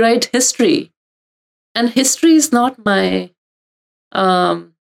now I have to write history, and history is not my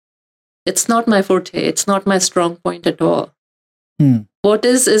it's not my forte. It's not my strong point at all. What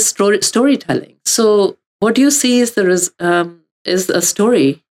is storytelling. So what you see is a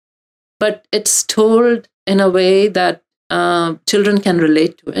story, but it's told in a way that children can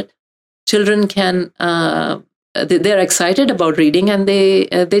relate to it. Children can they're excited about reading, and they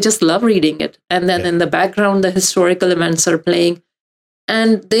just love reading it. And then in the background, the historical events are playing.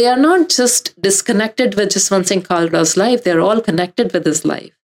 And they are not just disconnected with Jaswant Singh Khalda's life, they're all connected with his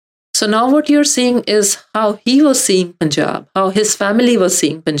life. So now what you're seeing is how he was seeing Punjab, how his family was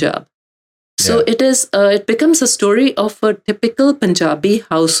seeing Punjab. So it becomes a story of a typical Punjabi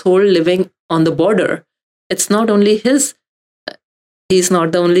household living on the border. It's not only he's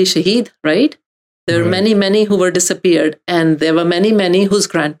not the only Shaheed, right? There are many, many who were disappeared. And there were many, many whose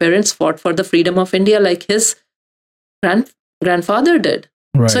grandparents fought for the freedom of India like his grandfather did.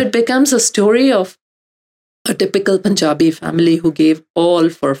 Right. So it becomes a story of a typical Punjabi family who gave all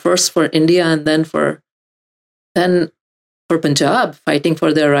first for India and then for Punjab, fighting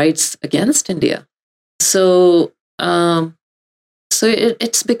for their rights against India. So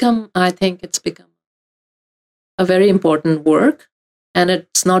it's become a very important work. And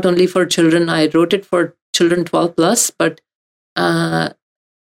it's not only for children. I wrote it for children 12 plus, but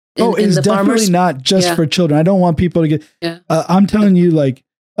it's definitely not just for children. I don't want people to get. Yeah. I'm telling you, like,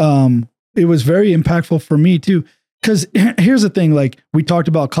 it was very impactful for me too. Because here's the thing: like we talked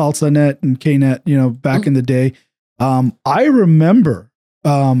about Khalsa.net and KNet, back in the day. I remember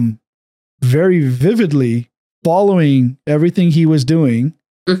very vividly following everything he was doing,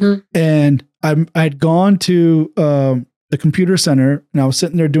 and I'd gone to the computer center, and I was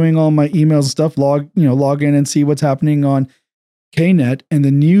sitting there doing all my emails and stuff, log in and see what's happening on KNet, and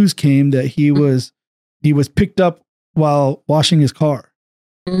the news came that he was picked up while washing his car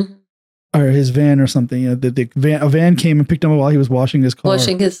or his van or something. A van came and picked him up while he was washing his car.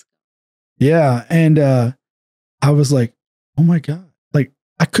 Yeah, and I was like, oh my God,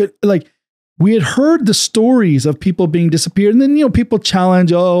 we had heard the stories of people being disappeared, and then people challenge,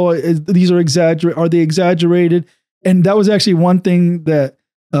 these are exaggerated. Are they exaggerated? And that was actually one thing that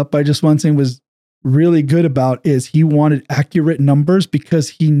By Just One Thing was really good about, is he wanted accurate numbers because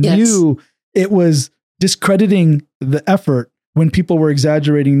he knew it was discrediting the effort when people were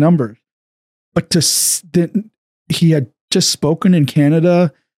exaggerating numbers. But he had just spoken in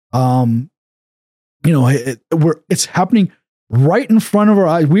Canada. It's happening right in front of our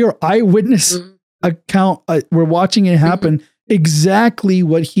eyes. We are eyewitness account. We're watching it happen. Exactly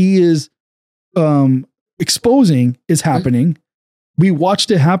what he is exposing is happening. We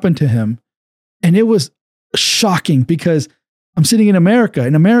watched it happen to him, and it was shocking because I'm sitting in America.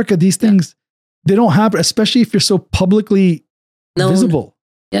 In America, these things, they don't happen, especially if you're so publicly visible.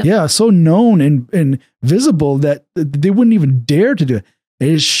 Yeah, so known and visible that they wouldn't even dare to do it.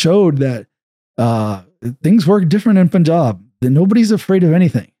 It showed that things work different in Punjab. That nobody's afraid of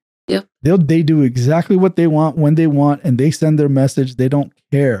anything. Yeah, they do exactly what they want when they want, and they send their message. They don't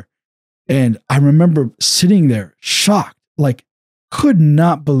care. And I remember sitting there shocked, like could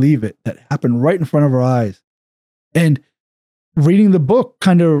not believe it. That happened right in front of our eyes. And reading the book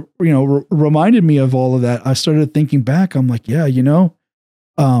kind of, reminded me of all of that. I started thinking back. I'm like,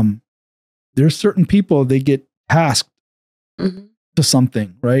 there's certain people, they get tasked to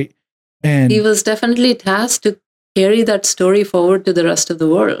something, right? And he was definitely tasked to carry that story forward to the rest of the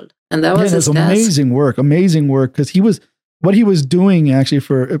world. And that was his task. Amazing work, because what he was doing, actually,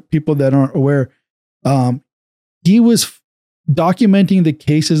 for people that aren't aware, he was documenting the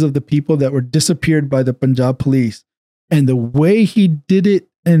cases of the people that were disappeared by the Punjab police. And the way he did it,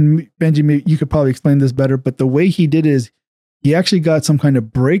 and Benji, you could probably explain this better, but the way he did it is he actually got some kind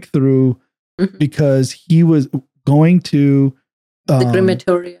of breakthrough because he was going to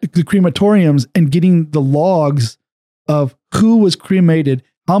the crematoriums and getting the logs of who was cremated,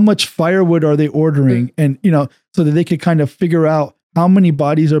 how much firewood are they ordering, and so that they could kind of figure out how many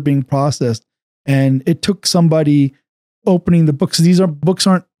bodies are being processed. And it took somebody opening the books. These books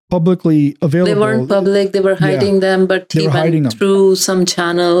aren't publicly available. They weren't public. They were hiding them, but he went through some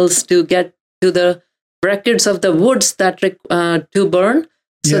channels to get to the records of the woods that to burn.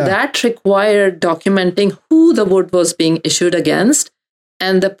 So that required documenting who the wood was being issued against.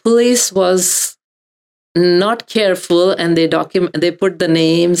 And the police was not careful, and they put the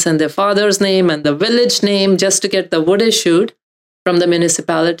names and their father's name and the village name just to get the wood issued from the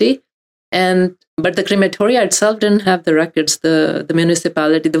municipality. But the crematoria itself didn't have the records, the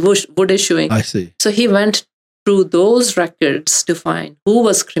municipality, the wood issuing. I see. So he went through those records to find who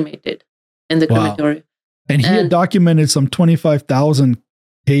was cremated in the crematoria. And he had documented some 25,000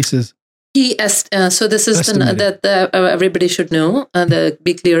 cases. So this is that everybody should know,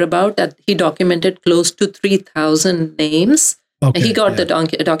 be clear about that. He documented close to 3,000 names. Okay, he got the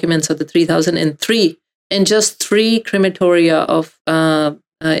documents of the 3,000 in just three crematoria of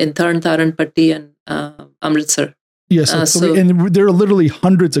in Tarn Taran, Patti, and Amritsar. Yes, and there are literally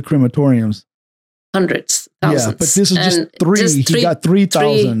hundreds of crematoriums. Hundreds, thousands. Yeah, but this is just three. He got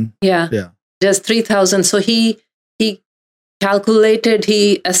 3,000. Yeah, just 3,000. So he calculated,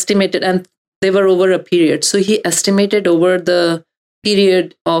 he estimated, and they were over a period. So he estimated over the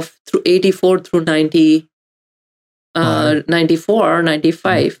period of through 84 through 94,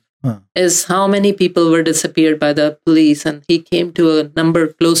 95. is how many people were disappeared by the police, and he came to a number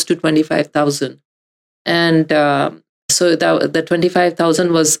close to 25,000. And so the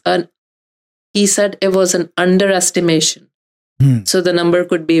 25,000 was he said it was an underestimation. So the number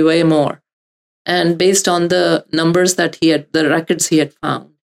could be way more. And based on the numbers that the records he had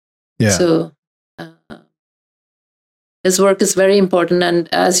found. Yeah. So his work is very important. And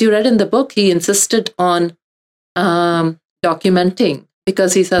as you read in the book, he insisted on documenting,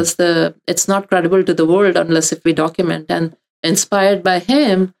 because he says it's not credible to the world unless if we document. And inspired by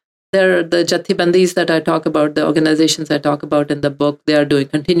him, the Jathibandis that I talk about, the organizations I talk about in the book, they are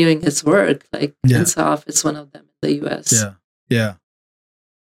continuing his work. Like Insaf is one of them in the US. Yeah.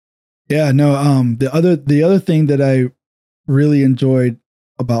 No. The other thing that I really enjoyed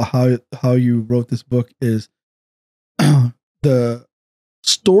about how you wrote this book is the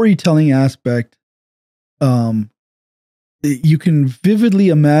storytelling aspect. You can vividly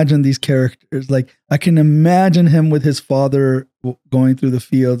imagine these characters. Like, I can imagine him with his father going through the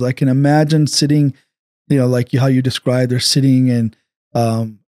fields. I can imagine sitting, like how you described, they're sitting and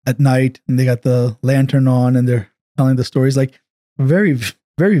at night and they got the lantern on and they're telling the stories, like very,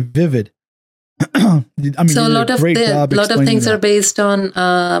 very vivid. I mean, so a lot of things are based on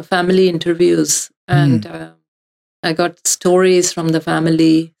family interviews, and I got stories from the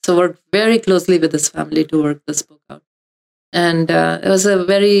family. So worked very closely with this family to work this book out. And it was a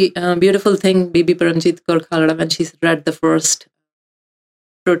very beautiful thing, Bibi Paramjit Kaur Khalra, when she read the first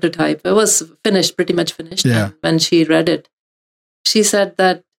prototype. It was pretty much finished. Yeah. And when she read it, she said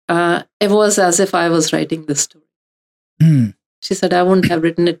that it was as if I was writing this story. She said, I wouldn't have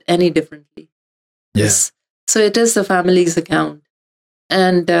written it any differently. Yes. So it is the family's account.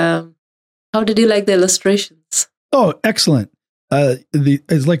 And how did you like the illustrations? Oh, excellent.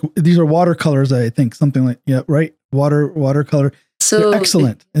 It's like, these are watercolors, I think, something like, right? Watercolor. So they're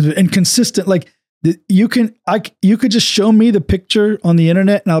excellent and consistent. Like, you could just show me the picture on the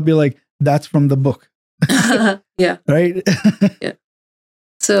internet and I'll be like, that's from the book. Yeah. Right. Yeah.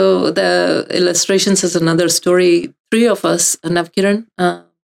 So the illustrations is another story. 3 of us, Navkiran,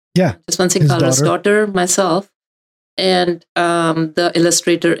 Jaswant Singh Khalra's daughter, myself, and the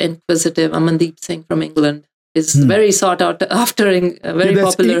illustrator Inquisitive Amandeep Singh from England is very sought out after, very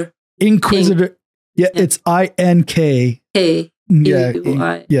popular. Inquisitor. Yeah, it's INK.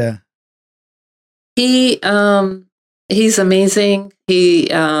 Yeah. He's amazing.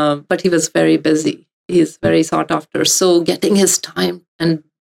 But he was very busy. He's very sought after. So getting his time and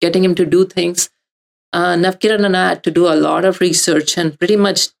getting him to do things, Navkiran and I had to do a lot of research, and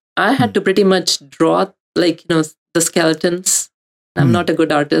I had to pretty much draw the skeletons. I'm not a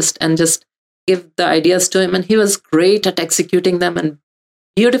good artist, and just give the ideas to him, and he was great at executing them and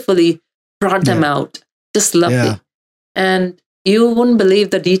beautifully brought them out. Just lovely. Yeah. And you wouldn't believe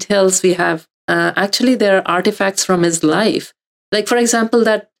the details we have. Actually, there are artifacts from his life. Like, for example,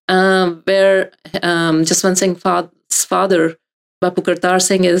 that where Jaswant Singh's father, Bapu Kartar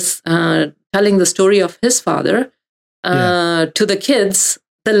Singh, is telling the story of his father to the kids.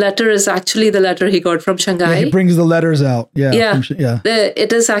 The letter is actually the letter he got from Shanghai. Yeah, he brings the letters out.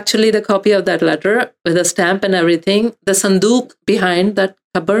 It is actually the copy of that letter with a stamp and everything. The sandook behind, that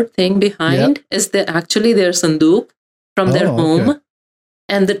cupboard thing behind, is actually their sandook from their home. Okay.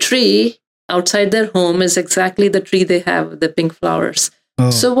 And the tree outside their home is exactly the tree they have, the pink flowers.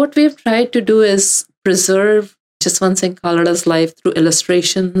 Oh. So what we've tried to do is preserve Jaswant Singh Khalra's life through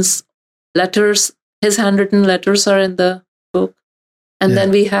illustrations, letters. His handwritten letters are in the book. And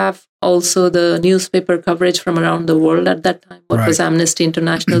then we have also the newspaper coverage from around the world at that time. What was Amnesty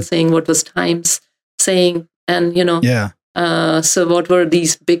International saying? What was Times saying? And, so what were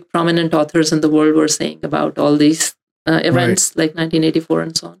these big prominent authors in the world were saying about all these events like 1984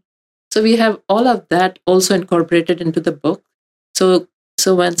 and so on. So we have all of that also incorporated into the book. So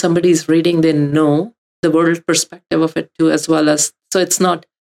when somebody is reading, they know the world perspective of it too, as well as, so it's not,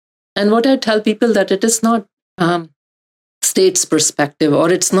 and what I tell people that it is not state's perspective,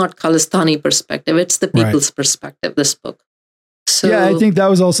 or it's not Khalistani perspective. It's the people's perspective, this book. So yeah, I think that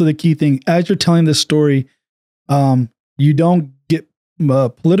was also the key thing. As you're telling this story, you don't get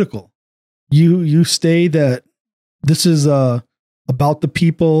political. You stay that this is about the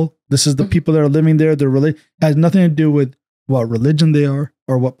people. This is the people that are living there. It has nothing to do with what religion they are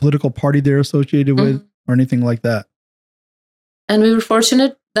or what political party they're associated with or anything like that. And we were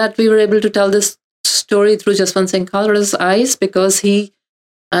fortunate that we were able to tell this story through Jaswant Singh Khalra's eyes, because he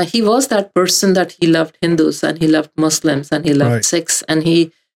was that person that he loved Hindus and he loved Muslims and he loved Sikhs, and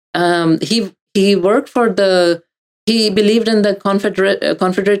he worked for he believed in the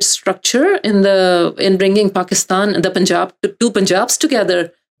confederate structure in bringing Pakistan and the Punjab, two Punjabs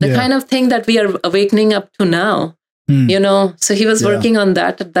together, the kind of thing that we are awakening up to now. So he was working on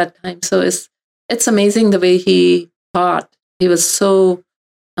that at that time. So it's amazing the way he thought. He was so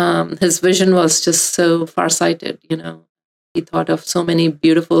his vision was just so farsighted. He thought of so many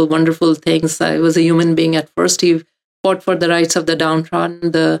beautiful, wonderful things. He was a human being at first. He fought for the rights of the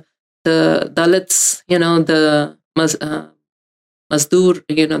downtrodden, the Dalits, the Mazdoor,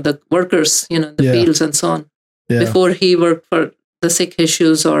 the workers, the fields and so on. Before he worked for the Sikh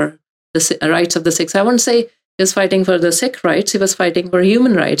issues or the rights of the Sikhs. I wouldn't say he was fighting for the Sikh rights. He was fighting for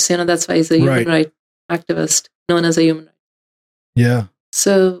human rights. That's why he's a human rights activist, known as a human rights. Yeah.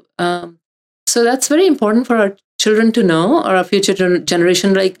 So that's very important for our children to know, or our future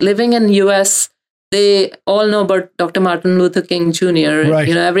generation. Like living in US, they all know about Dr. Martin Luther King Jr. Right.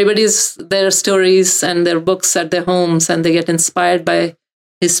 Everybody's their stories and their books at their homes, and they get inspired by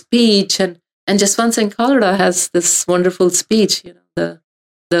his speech. And Jaswant Singh Kalra has this wonderful speech. The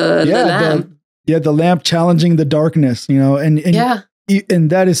lamp. The lamp challenging the darkness. And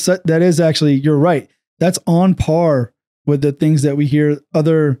that is actually, you're right. That's on par with the things that we hear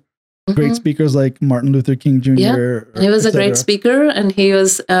other great speakers like Martin Luther King Jr. Yeah, and he was a great speaker, and he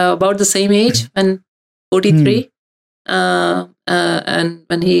was about the same age, when 43, and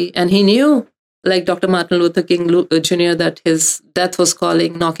when he knew, like Dr. Martin Luther King Jr., that his death was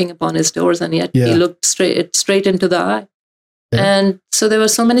knocking upon his doors, and yet he looked straight into the eye. Yeah. And so there were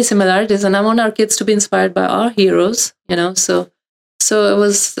so many similarities, and I want our kids to be inspired by our heroes. So it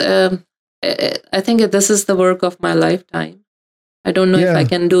was. I think this is the work of my lifetime. I don't know if I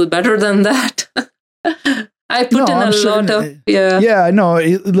can do better than that. I put in a lot of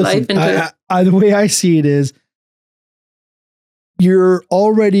life into it. The way I see it is, you're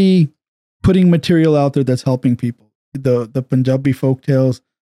already putting material out there that's helping people. The Punjabi folktales,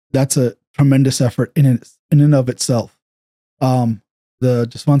 that's a tremendous effort in and of itself. The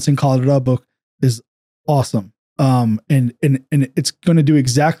Jaswant Singh Kalra book is awesome. And it's going to do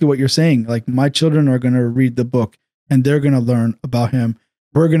exactly what you're saying. Like, my children are going to read the book and they're going to learn about him.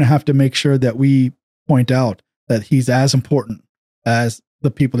 We're going to have to make sure that we point out that he's as important as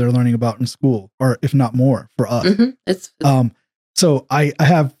the people they're learning about in school, or if not more, for us. So I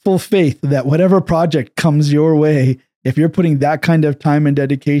have full faith that whatever project comes your way, if you're putting that kind of time and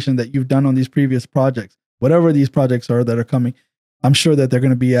dedication that you've done on these previous projects, whatever these projects are that are coming, I'm sure that they're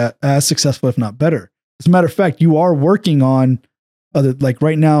going to be as successful, if not better. As a matter of fact, you are working on other, like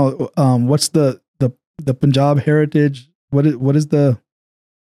right now. What's the Punjab Heritage? What is the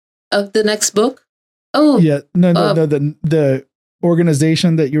of the next book? Oh, yeah, no, the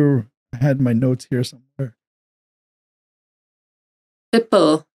organization that you had my notes here somewhere.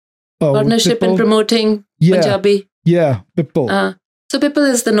 PIPL, Partnership in Promoting Punjabi. Yeah, PIPL. So PIPL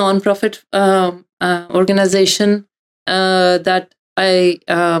is the non-profit organization that I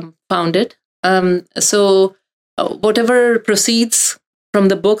founded. So whatever proceeds from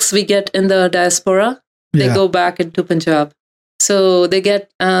the books we get in the diaspora, they go back into Punjab. So they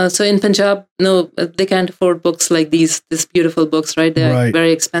get, so in Punjab, no, they can't afford books like these beautiful books, right? They're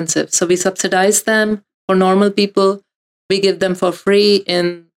very expensive. So we subsidize them for normal people. We give them for free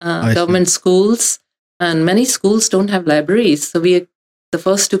in government schools, and many schools don't have libraries. So we are the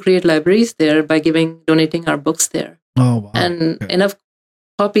first to create libraries there by donating our books there. Oh, wow. And enough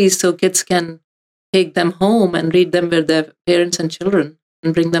copies so kids can take them home and read them with their parents and children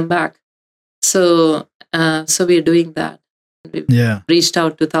and bring them back. So we are doing that. We've reached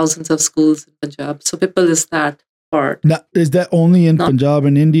out to thousands of schools in Punjab. So PIPL is that part. Now, is that only in Punjab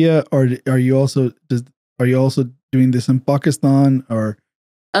and India, or are you also doing this in Pakistan, or?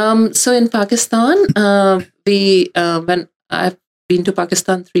 So in Pakistan, when I've been to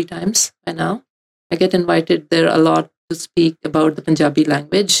Pakistan 3 times by now, I get invited there a lot to speak about the Punjabi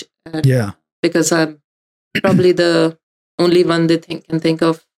language. Because I'm probably the only one they can think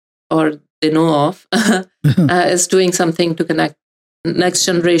of, or they know of, is doing something to connect next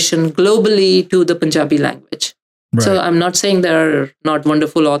generation globally to the Punjabi language. Right. So I'm not saying there are not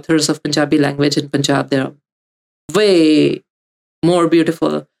wonderful authors of Punjabi language in Punjab. There are way more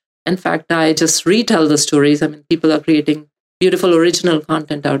beautiful. In fact, I just retell the stories. I mean, people are creating beautiful original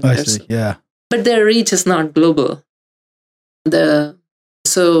content out there. See. Yeah. But their reach is not global.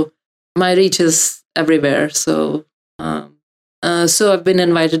 So my reach is everywhere. So I've been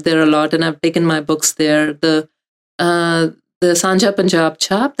invited there a lot, and I've taken my books there. The Sanja Punjab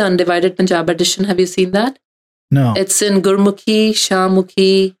Chap, the Undivided Punjab edition. Have you seen that? No. It's in Gurmukhi,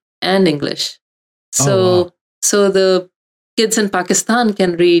 Shahmukhi, and English. So the kids in Pakistan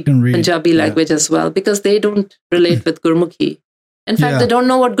can read Punjabi language as well, because they don't relate with Gurmukhi. In fact, they don't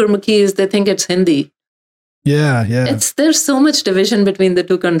know what Gurmukhi is. They think it's Hindi. Yeah, yeah. There's so much division between the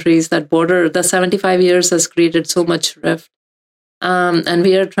two countries. That border, the 75 years has created so much rift. And I'm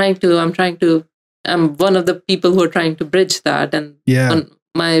one of the people who are trying to bridge that. And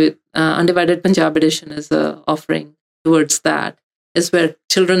my Undivided Punjab edition is a offering towards that. Is where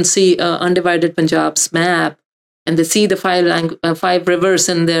children see Undivided Punjab's map, and they see the five rivers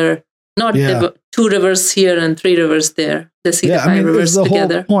in there. Not two rivers here and three rivers there. They see the five rivers together.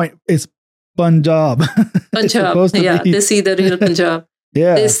 The whole point is Punjab. Punjab, they see the real Punjab.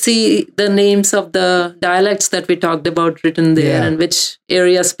 They see the names of the dialects that we talked about written there, and which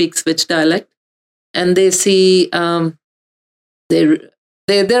area speaks which dialect. And they see there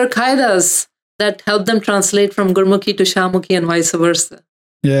are qaidas that help them translate from Gurmukhi to Shahmukhi and vice versa.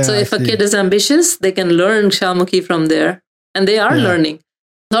 So if a kid is ambitious, they can learn Shahmukhi from there, and they are learning.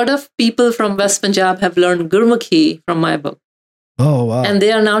 A lot of people from West Punjab have learned Gurmukhi from my book. Oh, wow. And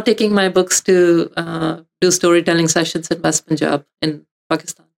they are now taking my books to do storytelling sessions in West Punjab, in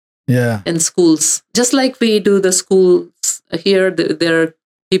Pakistan. In schools. Just like we do the schools here, there are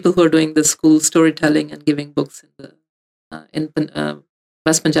people who are doing the school storytelling and giving books in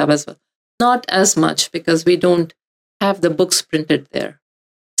West Punjab as well. Not as much, because we don't have the books printed there.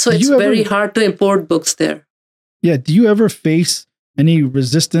 So it's very hard to import books there. Yeah. Do you ever face any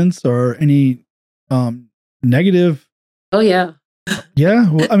resistance or any negative? Oh, yeah.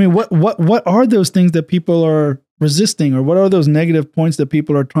 Yeah. Well, I mean, what are those things that people are resisting, or what are those negative points that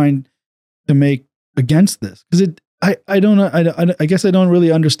people are trying to make against this? Because I don't know. I guess I don't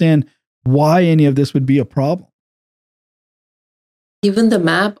really understand why any of this would be a problem. Even the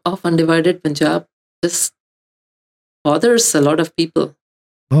map of Undivided Punjab just bothers a lot of people.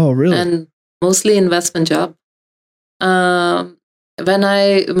 Oh, really? And mostly in West Punjab. When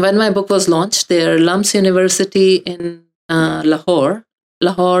my book was launched there, Lumps University in Lahore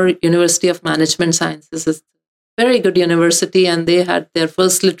University of Management Sciences is a very good university, and they had their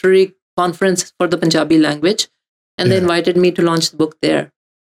first literary conference for the Punjabi language, and they invited me to launch the book there.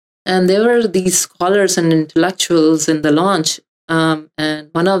 And there were these scholars and intellectuals in the launch, and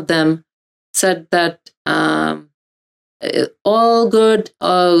one of them said that all good,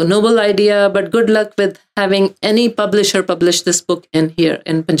 noble idea, but good luck with having any publisher publish this book in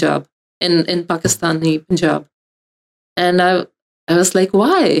Punjab, in Pakistani Punjab. And I was like,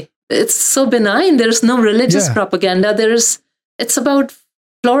 why? It's so benign. There's no religious propaganda. It's about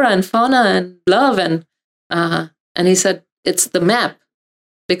flora and fauna and love. And he said, it's the map,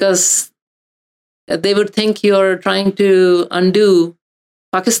 because they would think you're trying to undo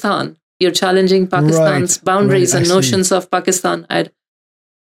Pakistan. You're challenging Pakistan's boundaries and notions of Pakistan.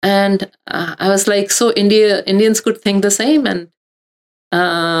 And I was like, so Indians could think the same.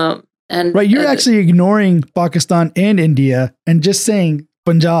 You're actually ignoring Pakistan and India and just saying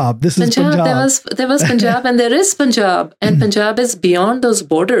Punjab. This is Punjab. There was Punjab, and there is Punjab, and Punjab is beyond those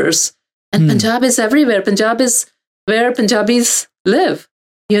borders, and Punjab is everywhere. Punjab is where Punjabis live.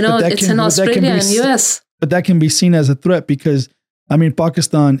 It's in Australia and US. But that can be seen as a threat, because I mean,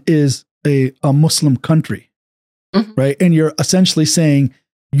 Pakistan is a Muslim country, right? And you're essentially saying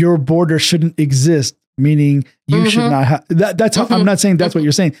your border shouldn't exist, meaning you should not have that. That's how I'm not saying that's what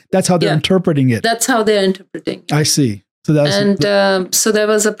you're saying. That's how they're interpreting it. That's how they're interpreting it. I see. So so there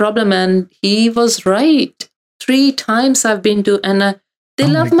was a problem, and he was right. 3 times I've been to, and they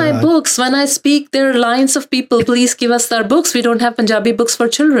love my books. When I speak, there are lines of people, please give us our books. We don't have Punjabi books for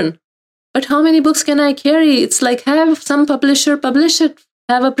children. But how many books can I carry? It's like, have some publisher publish it.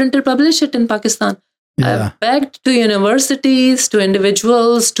 Have a printer publish it in Pakistan. I've begged to universities, to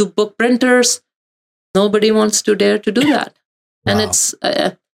individuals, to book printers. Nobody wants to dare to do that. And it's...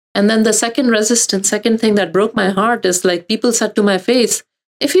 and then the second thing that broke my heart is, like, people said to my face,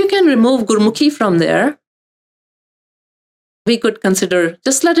 if you can remove Gurmukhi from there, we could consider,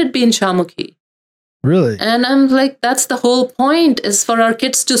 just let it be in Shahmukhi. Really? And I'm like, that's the whole point, is for our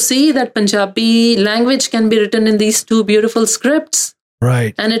kids to see that Punjabi language can be written in these 2 beautiful scripts.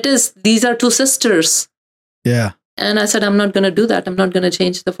 Right. And these are 2 sisters. Yeah. And I said, I'm not going to do that. I'm not going to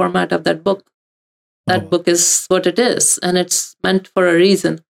change the format of that book. That book is what it is, and it's meant for a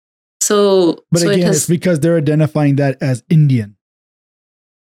reason. But again, it's because they're identifying that as Indian.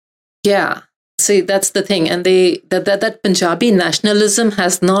 Yeah. See, that's the thing. And that Punjabi nationalism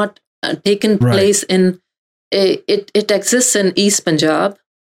has not taken place in, it exists in East Punjab,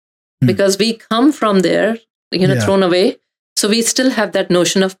 because we come from there, thrown away. So we still have that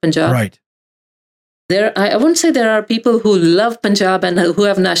notion of Punjab. Right. I wouldn't say there are people who love Punjab and who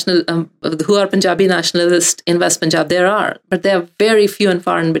have who are Punjabi nationalists in West Punjab. There are, but they are very few and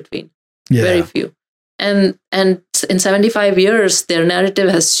far in between. Yeah. Very few. And in 75 years, their narrative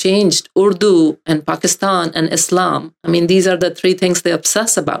has changed. Urdu and Pakistan and Islam. I mean, these are the three things they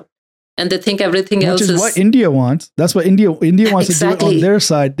obsess about. And they think everything else is what India wants. That's what India wants to do on their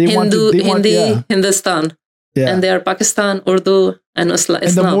side. They Hindi, Hindustan. Yeah. And they are Pakistan, Urdu, and Islam.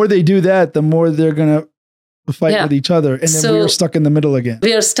 And the more they do that, the more they're going to fight with each other. And then we're stuck in the middle again.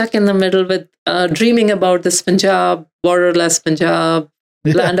 We are stuck in the middle with dreaming about this Punjab, borderless Punjab,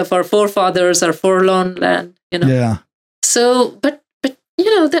 land of our forefathers, our forlorn land, Yeah. So, but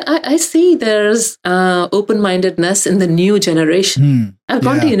I see there's open-mindedness in the new generation. I've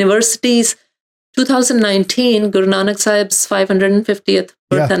gone to universities. 2019, Guru Nanak Sahib's 550th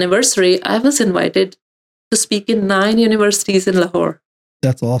birth anniversary, I was invited to speak in 9 universities in Lahore.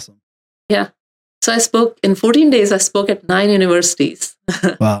 That's awesome. Yeah. So I spoke in 14 days, I spoke at 9 universities.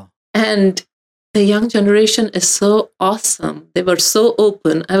 Wow. And the young generation is so awesome. They were so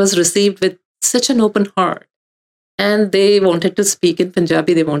open. I was received with such an open heart. And they wanted to speak in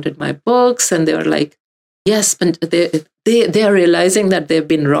Punjabi. They wanted my books. And they were like, yes, they are realizing that they've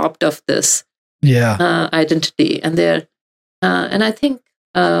been robbed of this identity. And and I think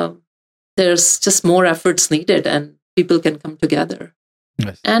there's just more efforts needed and people can come together.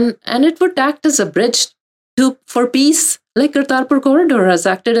 Nice. And it would act as a bridge for peace, like Kartarpur Corridor has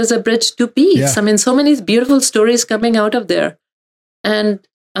acted as a bridge to peace. Yeah. I mean, so many beautiful stories coming out of there. And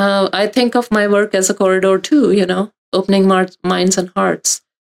I think of my work as a corridor too, opening minds and hearts.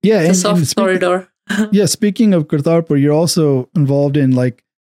 Yeah, it's a soft corridor. Yeah, speaking of Kartarpur, you're also involved in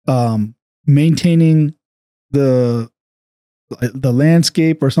maintaining the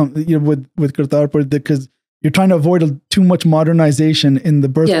landscape or something with Kartarpur, because you're trying to avoid too much modernization in the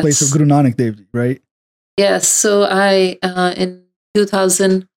birthplace of Guru Nanak Dev Ji, right? Yes. So I in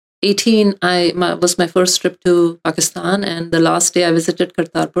 2018 was my first trip to Pakistan, and the last day I visited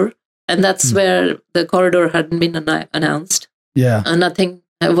Kartarpur, and that's where the corridor hadn't been announced. Yeah, nothing.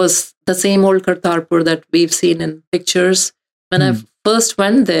 It was the same old Kartarpur that we've seen in pictures. When I first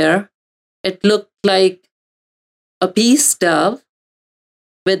went there, it looked like a peace dove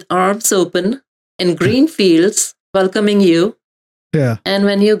with arms open in green fields welcoming you. Yeah. And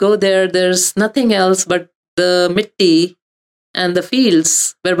when you go there, there's nothing else but the mitti and the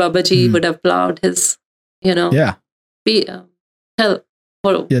fields where Babaji would have plowed his, hell.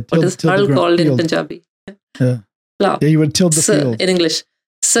 What is hell called in Punjabi? Yeah. Plow. Yeah, you would tilt the field. In English.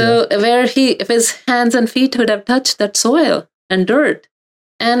 So where his hands and feet would have touched that soil and dirt.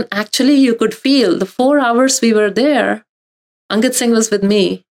 And actually you could feel the 4 hours we were there. Angad Singh was with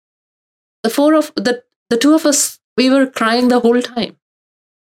me. The two of us, we were crying the whole time.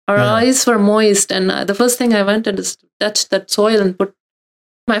 Our eyes were moist, and the first thing I went and is to touch that soil and put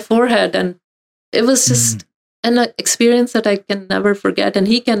my forehead, and it was just an experience that I can never forget, and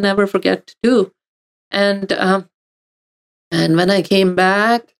he can never forget too. And when I came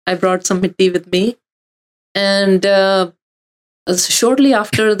back, I brought some mitti with me, and shortly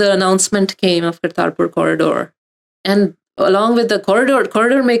after the announcement came of Kartarpur Corridor, and along with the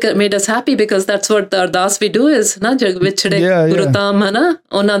corridor made us happy, because that's what the ardas we do is na jag vichde Guru Tam hai na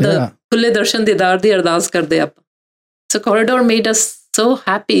ona da khulle darshan didar di ardas karde aap. So corridor made us so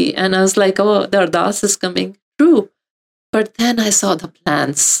happy, and I was like, oh, the ardas is coming true. But then I saw the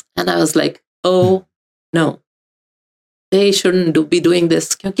plans and I was like, oh no, they shouldn't be doing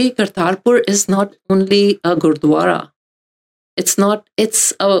this, because Kartarpur is not only a gurdwara, it's a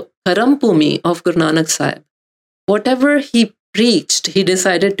karam bhumi of Guru Nanak Sahib. Whatever he preached, he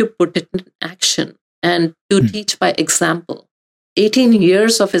decided to put it in action and to teach by example. 18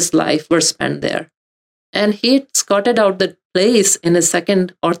 years of his life were spent there. And he scouted out the place in his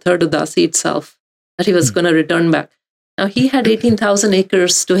second or third Udasi itself, that he was going to return back. Now, he had 18,000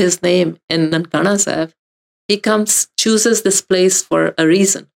 acres to his name in Nankana Sahib. He chooses this place for a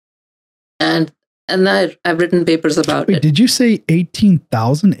reason. And I've written papers about it. Did you say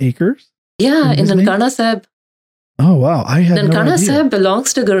 18,000 acres? Yeah, in Nankana Sahib. Oh, wow. I had Nankana no idea. Sahib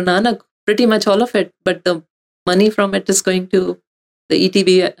belongs to Guru Nanak, pretty much all of it, but the money from it is going to the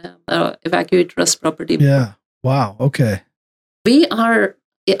ETB, Evacuate Trust property. Yeah. Wow. Okay. Our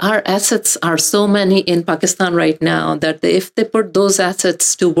assets are so many in Pakistan right now that if they put those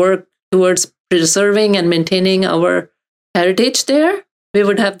assets to work towards preserving and maintaining our heritage there, we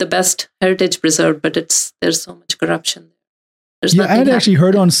would have the best heritage preserved, but there's so much corruption. I had actually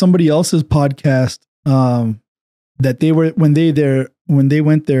heard on somebody else's podcast, that when they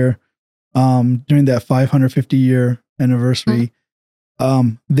went there during that 550-year anniversary,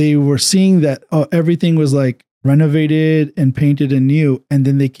 they were seeing that everything was like renovated and painted and new, and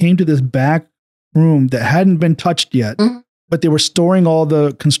then they came to this back room that hadn't been touched yet, but they were storing all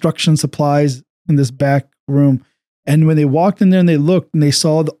the construction supplies in this back room, And when they walked in there and they looked and they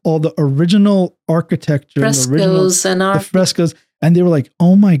saw all the original architecture, frescoes and the frescoes, and they were like,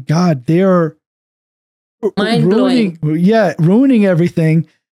 "Oh my God, they are mind-blowing. Ruining everything."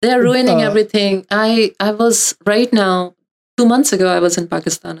 They're ruining everything. I was right now, 2 months ago, I was in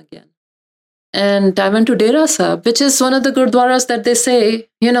Pakistan again. And I went to Dera Sahib, which is one of the gurdwaras that they say,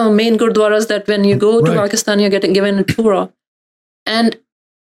 main gurdwaras that when you go to Pakistan, you're getting given a tour of. And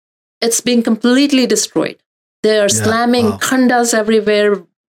it's being completely destroyed. They are slamming khandas everywhere.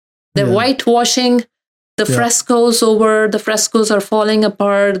 They're whitewashing the frescoes over. The frescoes are falling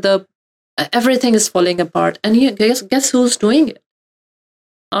apart. Everything is falling apart. And guess who's doing it?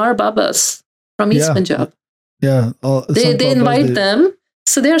 Our Babas from East Punjab. Yeah. They invite them.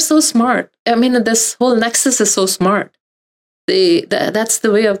 So they're so smart. I mean, this whole nexus is so smart. That's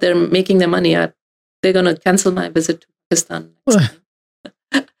the way of their making their money. They're going to cancel my visit to Pakistan next time.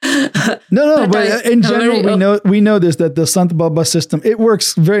 No, but in general, we know this, that the Sant Baba system, it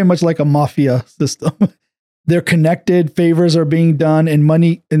works very much like a mafia system. They're connected, favors are being done, and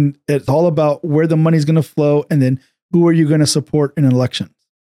money, and it's all about where the money's going to flow, and then who are you going to support in elections.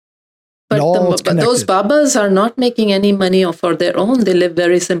 But those Babas are not making any money for their own. They live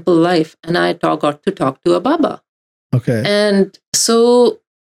very simple life, and I got to talk to a Baba. Okay, and so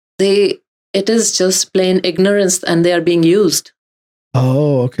it is just plain ignorance, and they are being used.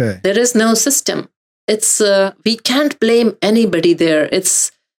 Oh, okay. There is no system. It's we can't blame anybody there.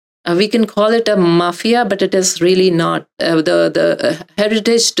 It's we can call it a mafia, but it is really not. The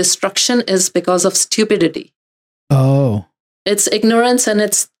heritage destruction is because of stupidity. Oh, it's ignorance, and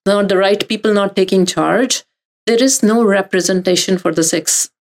it's not the right people not taking charge. There is no representation for the Sikhs.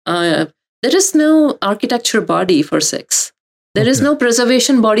 There is no architecture body for Sikhs. There is no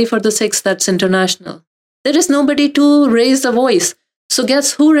preservation body for the Sikhs that's international. There is nobody to raise the voice. So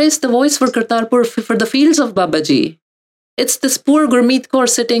guess who raised the voice for Kartarpur, for the fields of Babaji? It's this poor Gurmeet Kaur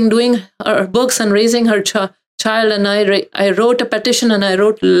sitting, doing her books and raising her child. And I wrote a petition and I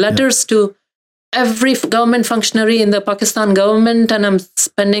wrote letters to every government functionary in the Pakistan government. And I'm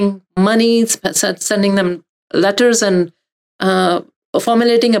spending money, sending them letters and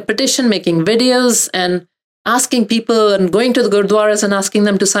formulating a petition, making videos and asking people and going to the Gurdwaras and asking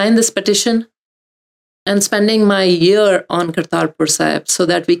them to sign this petition. And spending my year on Kartarpur Sahib so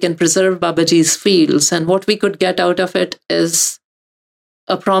that we can preserve Babaji's fields. And what we could get out of it is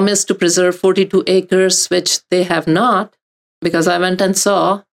a promise to preserve 42 acres, which they have not, because I went and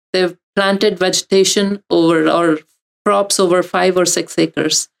saw they've planted vegetation or crops over 5 or 6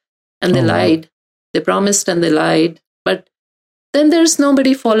 acres. And they lied. They promised and they lied. But then there's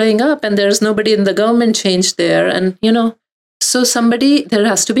nobody following up, and there's nobody in the government change there. And, so there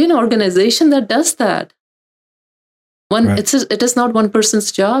has to be an organization that does that. It is not one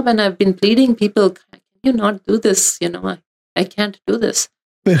person's job, and I've been pleading people, can you not do this? I can't do this.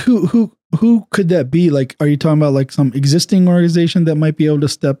 But who could that be? Like, are you talking about like some existing organization that might be able to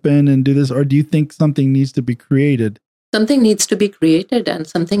step in and do this, or do you think something needs to be created? Something needs to be created, and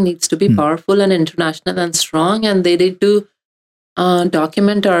something needs to be powerful and international and strong, and they need to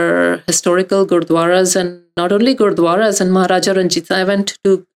document our historical gurdwaras, and not only gurdwaras. And Maharaja Ranjit, I went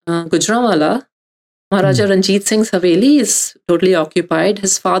to Gujranwala. Maharaja Ranjit Singh's Haveli is totally occupied.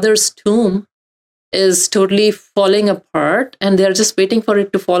 His father's tomb is totally falling apart, and they're just waiting for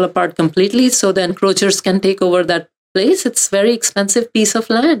it to fall apart completely so the encroachers can take over that place. It's a very expensive piece of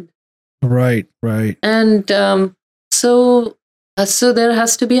land. Right. And so there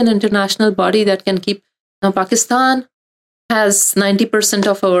has to be an international body that can keep. Now, Pakistan has 90%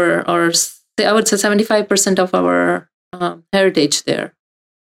 of our, or I would say 75% of our heritage there,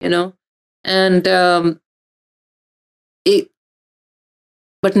 and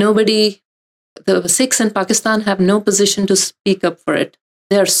but nobody, the Sikhs in Pakistan have no position to speak up for it.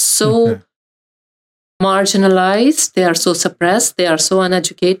 They are so marginalized, they are so suppressed, they are so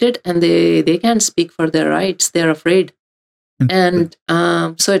uneducated, and they can't speak for their rights. They're afraid. And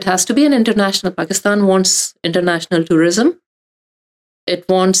so it has to be an international. Pakistan wants international tourism. It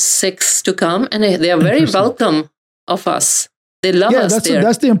wants Sikhs to come, and they are very welcome of us. They love us there.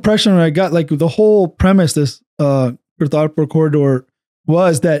 That's the impression I got. Like the whole premise, this Kartarpur corridor,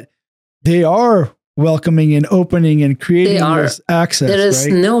 was that they are welcoming and opening and creating this access. There is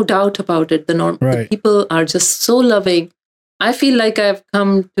no doubt about it. The people are just so loving. I feel like I've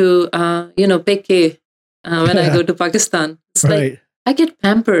come to, Peke when I go to Pakistan. It's like I get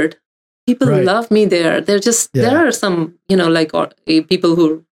pampered. People love me there. They're just, there are some, people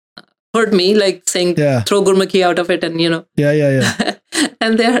who hurt me, like saying, throw Gurmukhi out of it and, Yeah.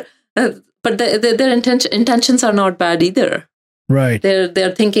 And but their intentions are not bad either. Right.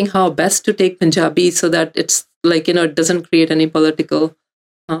 They're thinking how best to take Punjabi so that it's like, it doesn't create any political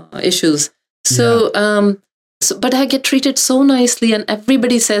issues. So, but I get treated so nicely, and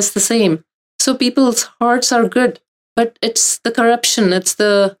everybody says the same. So people's hearts are good, but it's the corruption, it's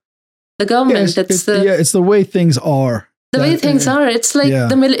the government, it's the way things are. The way things are, it's like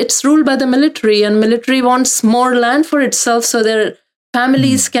it's ruled by the military, and military wants more land for itself, so their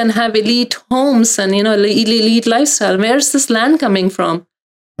families can have elite homes and elite lifestyle. Where's this land coming from?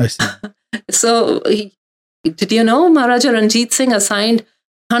 I see. So, did you know Maharaja Ranjit Singh assigned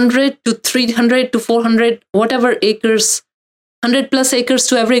 100 to 300 to 400 whatever acres, 100 plus acres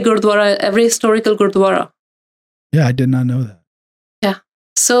to every gurdwara, every historical gurdwara? Yeah, I did not know that. Yeah,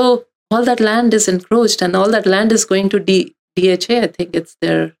 so all that land is encroached, and all that land is going to DHA. I think it's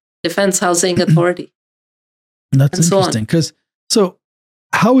their Defense Housing Authority. That's interesting. So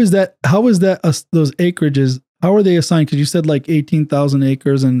how is that? Those acreages? How are they assigned? Because you said like 18,000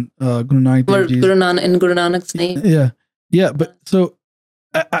 acres in Guru Nanak in Guru Nanak's name. Yeah. But so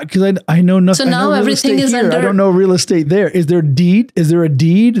because I know nothing. So now everything is here. under. I don't know real estate there. Is there a deed? Is there a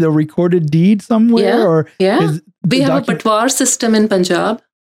deed? The recorded deed somewhere? Yeah. We have a Patwar system in Punjab.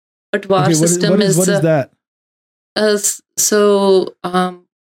 Patwar system what is that?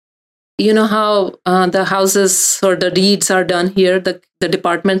 You know how the houses or the deeds are done here, the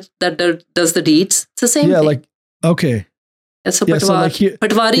department that does the deeds. It's the same thing. Like, okay. So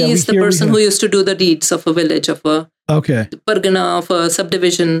Patwari is the person who used to do the deeds of a village, of a pargana, of a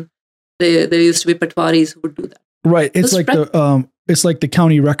subdivision. There used to be Patwaris who would do that. Right. It's like the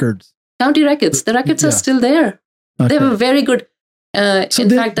county records. County records. The records are still there. Okay. They have a very good.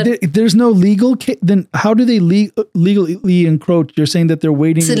 There's no legal case. Then how do they legally encroach? You're saying that they're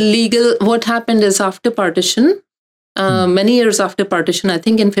waiting. It's illegal. What happened is after partition, many years after partition, I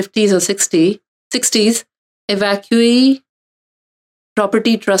think in 50s or 60s, Evacuee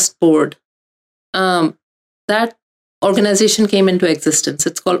Property Trust Board, that organization came into existence.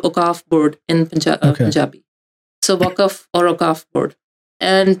 It's called Waqf Board in Punjabi. So Waqf or Waqf Board.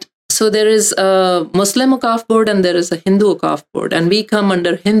 And so there is a Muslim Waqf Board and there is a Hindu Waqf Board, and we come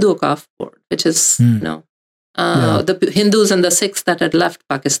under Hindu Waqf Board, which is the Hindus and the Sikhs that had left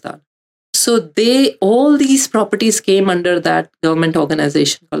Pakistan. So all these properties came under that government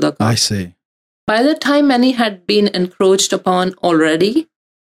organization called the Waqf. I see. By the time many had been encroached upon already,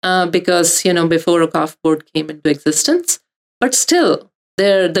 because before Waqf Board came into existence, but still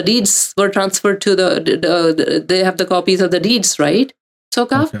the deeds were transferred to they have the copies of the deeds, right? So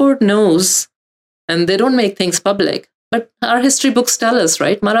Waqf Board knows, and they don't make things public. But our history books tell us,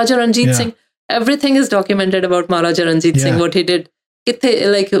 right? Maharaja Ranjit Singh, everything is documented about Maharaja Ranjit Singh, what he did.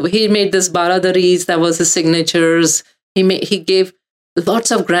 Like he made this baradaris, that was his signatures. He gave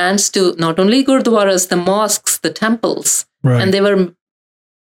lots of grants to not only gurdwaras, the mosques, the temples. Right. And they were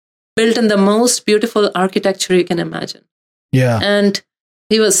built in the most beautiful architecture you can imagine. Yeah. And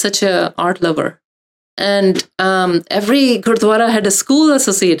he was such an art lover. And every gurdwara had a school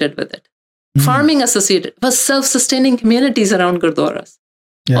associated with it, farming associated. It was self-sustaining communities around gurdwaras.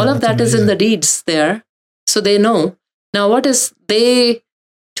 All of that is in the deeds there. So they know. Now, to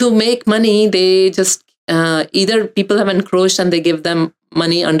make money, they just, either people have encroached and they give them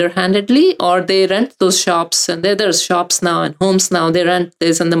money underhandedly, or they rent those shops. And there's shops now and homes now. They rent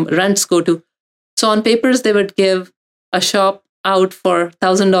this and the rents go to. So on papers, they would give a shop out for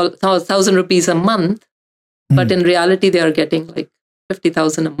 1,000 rupees a month, but in reality they are getting like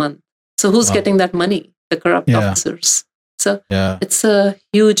 50,000 a month. So who's getting that money? The corrupt officers. So it's a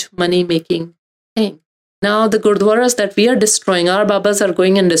huge money making thing. Now the gurdwaras that we are destroying, our babas are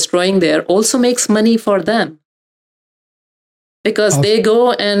going and destroying there, also makes money for them, because they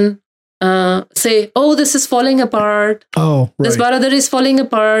go and say, oh, this is falling apart. Oh, right. This baradari is falling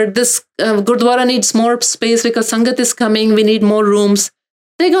apart. This gurdwara needs more space because Sangat is coming. We need more rooms.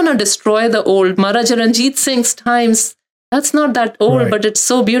 They're going to destroy the old. Maharaja Ranjit Singh's times, that's not that old, but it's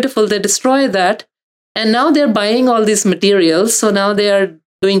so beautiful. They destroy that. And now they're buying all these materials. So now they are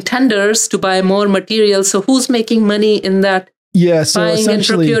doing tenders to buy more materials. So who's making money in that? Yeah, so buying and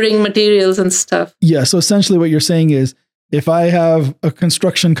procuring materials and stuff. Yeah, so essentially what you're saying is, if I have a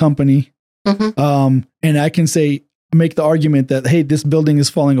construction company, and I can make the argument that, hey, this building is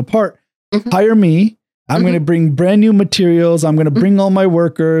falling apart, hire me. I'm going to bring brand new materials. I'm going to bring all my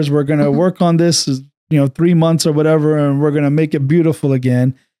workers. We're going to work on this, 3 months or whatever, and we're going to make it beautiful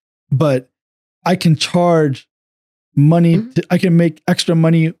again. But I can charge money. I can make extra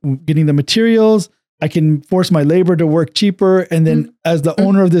money getting the materials. I can force my labor to work cheaper. And then as the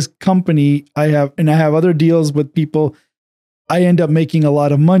owner of this company, I have other deals with people. I end up making a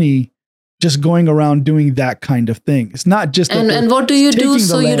lot of money just going around doing that kind of thing. It's not just and what do you do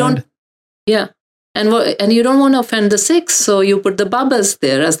so you don't? Yeah. And you don't want to offend the Sikhs, so you put the Babas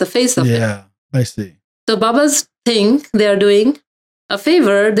there as the face of it. Yeah, I see. So Babas think they are doing a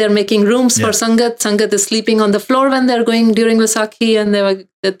favor. They're making rooms for Sangat. Sangat is sleeping on the floor when they're going during Vaisakhi, and there were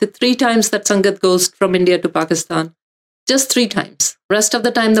the 3 times that Sangat goes from India to Pakistan. Just 3 times. Rest of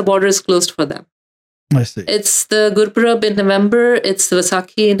the time, the border is closed for them. I see. It's the Gurpurab in November, it's the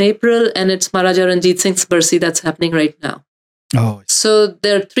Vaisakhi in April, and it's Maharaja Ranjit Singh's Barsi that's happening right now. Oh. So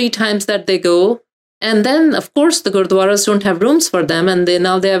there are 3 times that they go. And then, of course, the Gurdwaras don't have rooms for them. And they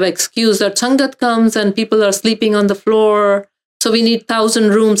have an excuse that Sangat comes and people are sleeping on the floor. So we need 1,000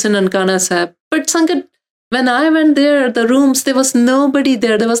 rooms in Nankana Sahib. But Sangat, when I went there, the rooms, there was nobody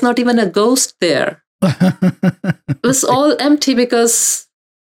there. There was not even a ghost there. It was all empty because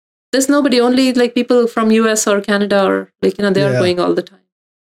there's nobody, only like people from US or Canada or they are going all the time.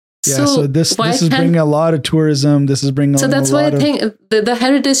 Yeah, so this is bringing a lot of tourism. This is bringing. So that's why I think the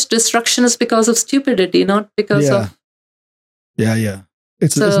heritage destruction is because of stupidity, not because of. Yeah.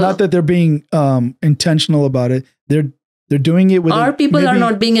 It's not that they're being intentional about it. They're doing it with. Our people are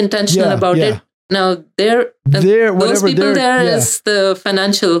not being intentional about it. Now those people is the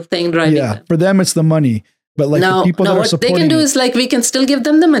financial thing driving them. For them it's the money, but like the people that are supporting. What they can do is like we can still give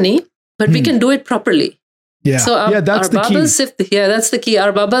them the money, but we can do it properly. Yeah, so that's the Babas, key. That's the key.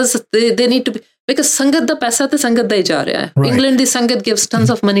 Our Babas, they need to be, because Sangat da paisa te Sangat da hi ja raha hai. Right. England, the Sangat gives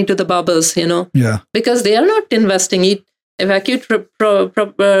tons of money to the Babas, Yeah. Because they are not investing. Evacuate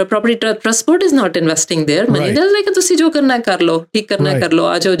Property Trust Board is not investing their money. Right. They're like, tusi jo karna hai kar lo, theek karna hai kar lo,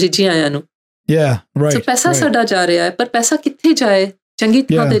 aa jao ji aaya nu. Yeah, right. So paisa sada ja raha hai, par paisa kithe jaye? Changi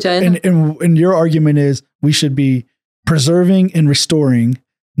thon te jaye na. And your argument is we should be preserving and restoring,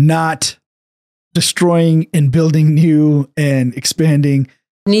 not destroying and building new and expanding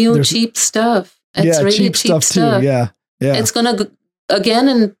cheap stuff. It's really cheap stuff too. Yeah. It's gonna again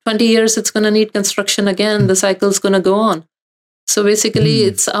in 20 years. It's gonna need construction again. The cycle's gonna go on. So basically,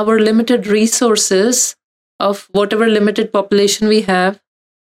 it's our limited resources of whatever limited population we have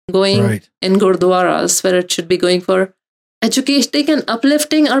going in Gurdwaras, where it should be going for educating and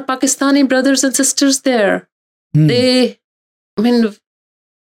uplifting our Pakistani brothers and sisters there.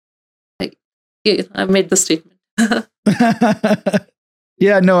 I made the statement.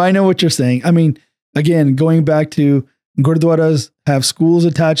 Yeah, no, I know what you're saying. I mean, again, going back to Gurdwaras have schools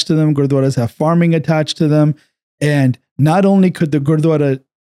attached to them, Gurdwaras have farming attached to them. And not only could the Gurdwara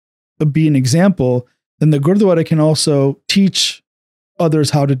be an example, then the Gurdwara can also teach others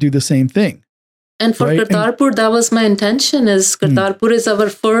how to do the same thing. And for Kartarpur, that was my intention, is Kartarpur is our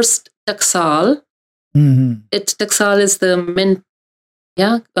first taksal. Taksal is the mint,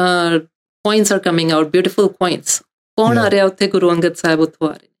 coins are coming out, beautiful coins. कौन आ रहा है उत्थे गुरु अंगद साहब उत्थों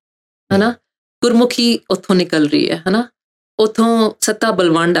आ रहे हैं, है ना? गुरमुखी उत्थों निकल रही है ना? उत्थों सत्ता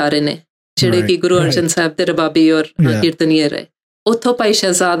बलवंड आ रहे ने ਜਿਹੜੇ ਕਿ ਗੁਰੂ ਅਰਜਨ ਸਾਹਿਬ ਦੇ ਰਬਾਬੀ ਔਰ ਕੀਰਤਨੀਏ ਰਹੇ। ਉੱਥੋਂ ਭਾਈ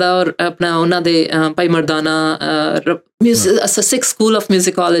ਸ਼ਹਿਜ਼ਾਦਾ ਔਰ ਆਪਣਾ ਉਹਨਾਂ ਦੇ ਭਾਈ ਮਰਦਾਨਾ ਸਿੱਖ ਸਕੂਲ ਆਫ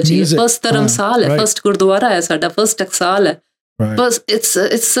ਮਿਊਜ਼ਿਕੋਲੋਜੀ ਫਸਟ ਧਰਮਸਾਲ ਹੈ, ਫਸਟ ਗੁਰਦੁਆਰਾ ਹੈ ਸਾਡਾ, ਫਸਟ ਟਕਸਾਲ ਹੈ।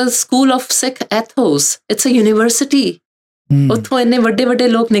 it's a school of Sikh ethos, it's a university। ਉੱਥੋਂ ਇੰਨੇ ਵੱਡੇ ਵੱਡੇ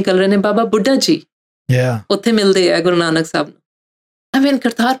ਲੋਕ ਨਿਕਲ ਰਹੇ ਨੇ, ਬਾਬਾ ਬੁੱਢਾ ਜੀ ਉੱਥੇ ਮਿਲਦੇ ਆ ਗੁਰੂ ਨਾਨਕ ਸਾਹਿਬ ਨੂੰ। I mean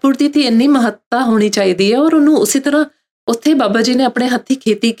ਕਰਤਾਰਪੁਰ ਦੀ ਤੇ ਇੰਨੀ ਮਹੱਤਤਾ ਹੋਣੀ ਚਾਹੀਦੀ ਹੈ, ਔਰ ਉਹਨੂੰ ਉਸੇ ਤਰ੍ਹਾਂ ਉੱਥੇ ਬਾਬਾ ਜੀ ਨੇ ਆਪਣੇ ਹੱਥੀਂ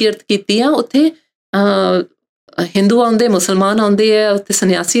ਖੇਤੀ ਕਿਰਤ ਕੀਤੀ ਆ। ਉੱਥੇ ਹਿੰਦੂ ਆਉਂਦੇ, ਮੁਸਲਮਾਨ ਆਉਂਦੇ ਆ, ਉੱਥੇ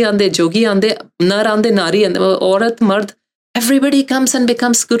ਸੰਨਿਆਸੀ ਆਉਂਦੇ, ਜੋਗੀ ਆਉਂਦੇ, ਨਰ ਆਉਂਦੇ, ਨਾਰੀ ਆਉਂਦੇ, ਔਰਤ ਮਰਦ, everybody comes and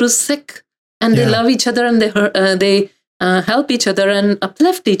becomes Guru Sikh and they love each other and they help each other and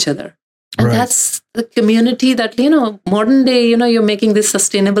uplift each other. And that's the community that, modern day, you're making this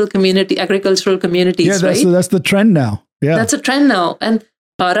sustainable community, agricultural communities, right? That's the trend now. Yeah. That's a trend now. And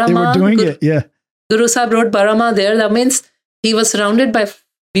Barama, they were doing it, yeah. Guru Sahib wrote Barama there. That means he was surrounded by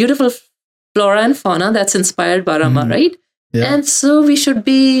beautiful flora and fauna that's inspired Barama, right? Yeah. And so we should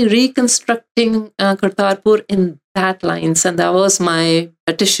be reconstructing Kartarpur in that lines. And that was my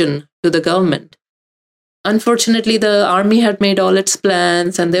petition to the government. Unfortunately, the army had made all its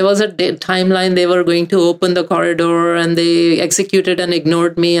plans, and there was a timeline they were going to open the corridor, and they executed and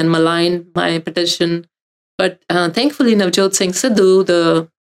ignored me and maligned my petition. But thankfully, Navjot Singh Sidhu, the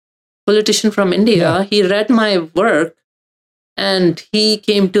politician from India, he read my work and he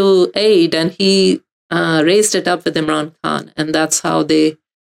came to aid, and he raised it up with Imran Khan, and that's how they.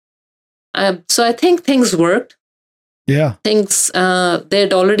 So I think things worked. Yeah, things they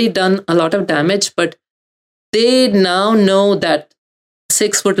had already done a lot of damage, but they now know that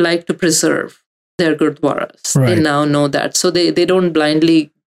Sikhs would like to preserve their gurdwaras. They now know that, so they don't blindly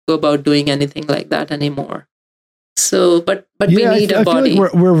go about doing anything like that anymore. So, but we need a body. Feel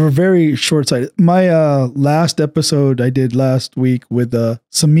like we're very short-sighted. My last episode I did last week with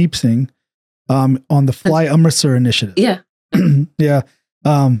Sameep Singh, on the Fly Amritsar initiative. Yeah. Yeah.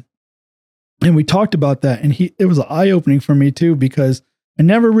 And we talked about that, and it was eye-opening for me too, because I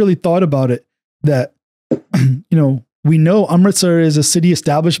never really thought about it that, we know Amritsar is a city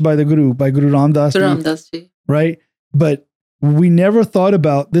established by Guru Ram Das Ji. Right? But we never thought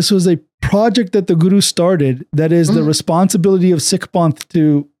about this was a project that the Guru started that is the responsibility of Sikh Panth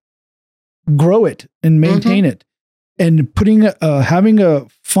to grow it and maintain it. And having a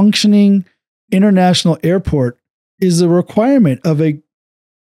functioning international airport is a requirement of a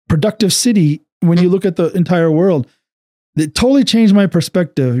productive city when you look at the entire world. It totally changed my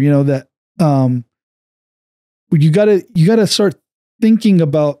perspective, that you gotta start thinking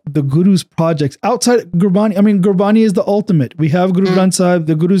about the Guru's projects outside Gurbani. I mean, Gurbani is the ultimate. We have Guru Granth Sahib.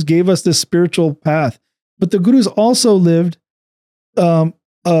 The Gurus gave us this spiritual path, but the Gurus also lived a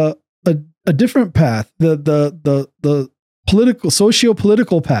different path, the political,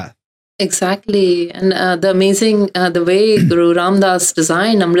 socio-political path. Exactly. And the amazing, the way Guru Ram Das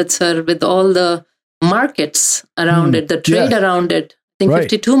designed Amritsar with all the markets around it, the trade around it, I think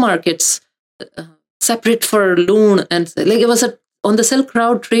 52 markets, separate for loon, and like it was on the Silk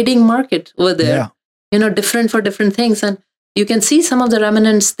Road trading market over there, different for different things. And you can see some of the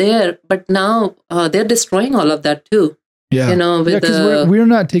remnants there, but now they're destroying all of that too. Yeah. Because we're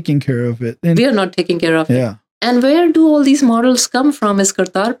not taking care of it. We are not taking care of it. Yeah. And where do all these models come from is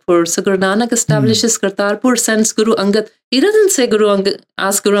Kartarpur. So Guru Nanak establishes Kartarpur, sends Guru Angad. He doesn't say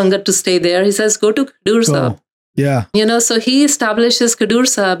ask Guru Angad to stay there. He says, go to Khadur Sahib. Yeah. So he establishes Khadur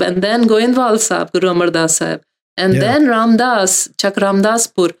Sahib, and then Goindwal Sahib, Guru Amar Das Sahib, and then Ramdas, Chak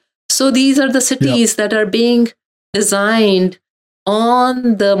Ramdaspur. So these are the cities that are being designed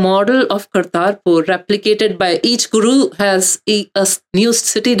on the model of Kartarpur, replicated by each Guru has a new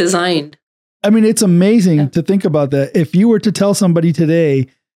city designed. I mean, it's amazing to think about that. If you were to tell somebody today,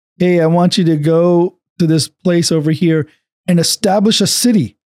 hey, I want you to go to this place over here and establish a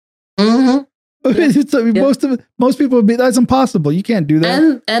city. Most people would be, that's impossible. You can't do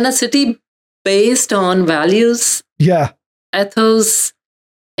that. And a city based on values, ethos,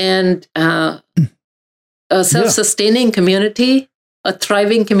 and a self-sustaining community, a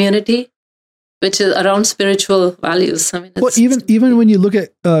thriving community, which is around spiritual values. I mean, even when you look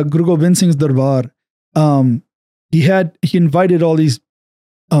at Guru Gobind Singh's Darbar, he invited all these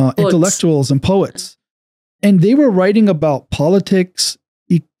intellectuals and poets, and they were writing about politics,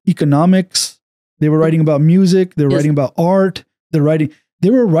 economics. They were writing about music. They were writing about art. They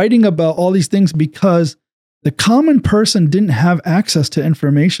were writing about all these things because the common person didn't have access to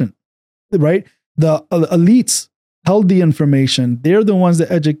information, right? The elites held the information. They're the ones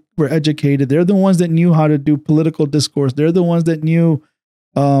that were educated. They're the ones that knew how to do political discourse. They're the ones that knew,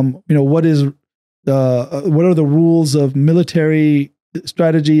 what are the rules of military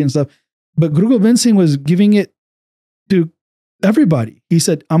strategy and stuff. But Guru Gobind Singh was giving it to everybody. He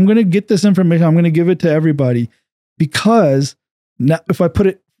said, I'm going to get this information. I'm going to give it to everybody because now, if I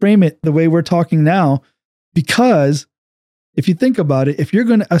frame it the way we're talking now, because if you think about it, if you're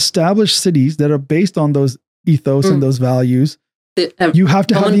going to establish cities that are based on those ethos and those values, you have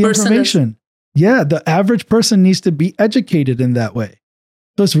to have the information. The average person needs to be educated in that way.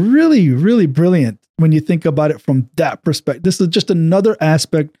 So it's really, really brilliant when you think about it from that perspective. This is just another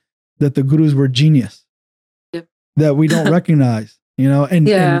aspect that the Gurus were genius that we don't recognize,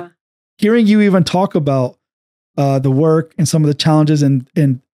 and hearing you even talk about the work and some of the challenges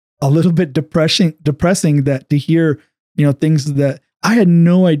and a little bit depressing that to hear, things that I had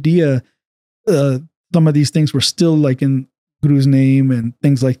no idea, some of these things were still like in Guru's name and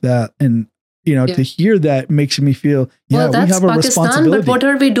things like that. And, to hear that makes me feel, that's we have a Pakistan, responsibility. but what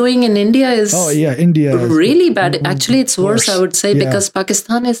are we doing in India is India really bad. Actually, it's worse, I would say, because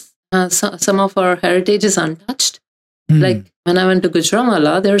Pakistan is, some of our heritage is untouched. Like when I went to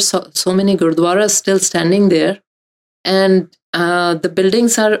Gujranwala, there's so many gurdwaras still standing there. And the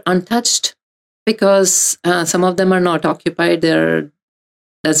buildings are untouched because some of them are not occupied. They're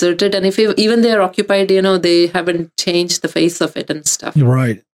deserted. And even they are occupied, they haven't changed the face of it and stuff.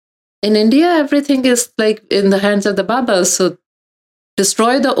 Right. In India, everything is like in the hands of the Babas. So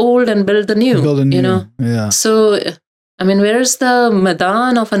destroy the old and build the new. Yeah. So, I mean, where's the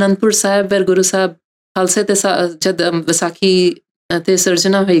Maidan of Anandpur Sahib where Guru Sahib Khalse te jad Vaisakhi te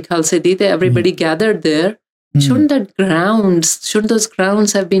Sarjana hui Khalse di te, everybody gathered there. Shouldn't those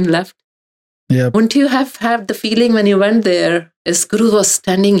grounds have been left? Yeah. Wouldn't you have the feeling when you went there, as Guru was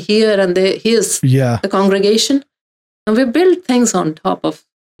standing here and he is the congregation? And we build things on top of,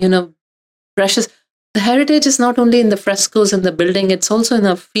 precious. The heritage is not only in the frescoes and the building, it's also in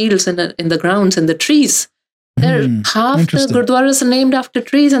the fields and in the grounds and the trees. Half the gurdwaras are named after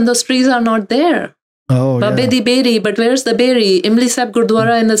trees, and those trees are not there. Oh, Babe di Beri, but where's the Beri? Imli Sahib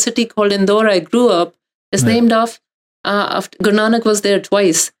Gurdwara in the city called Indore I grew up is named after Guru Nanak was there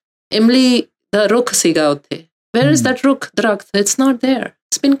twice. Imli the rukh siga utte. Where is that rukh drakht? It's not there.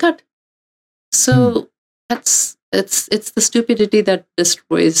 It's been cut. So it's the stupidity that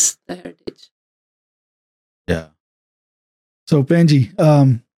destroys the heritage. Yeah. So Banji,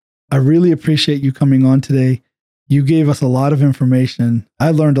 I really appreciate you coming on today. You gave us a lot of information.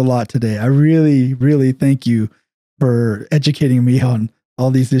 I learned a lot today. I really, really thank you for educating me on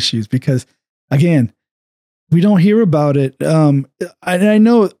all these issues because, again, we don't hear about it. I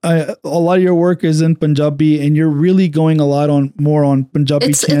know a lot of your work is in Punjabi, and you're really going a lot more on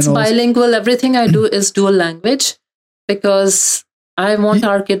Punjabi channels. It's bilingual. Everything I do is dual language because I want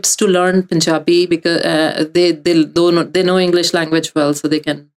our kids to learn Punjabi because they know English language well, so they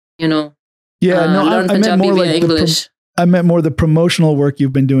can learn Punjabi via English. I meant more the promotional work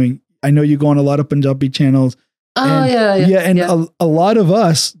you've been doing. I know you go on a lot of Punjabi channels. A lot of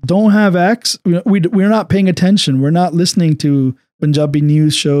us don't have access. We're not paying attention. We're not listening to Punjabi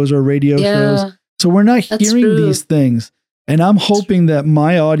news shows or radio shows. So we're not hearing these things. And I'm hoping that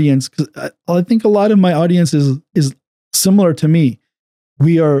my audience, because I think a lot of my audience is similar to me.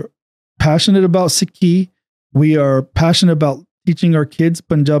 We are passionate about Sikhi. We are passionate about teaching our kids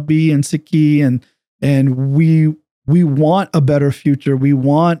Punjabi and Sikhi, and we want a better future. We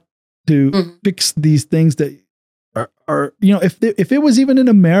want to fix these things that are if it was even in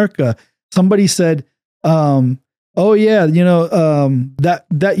America, somebody said, that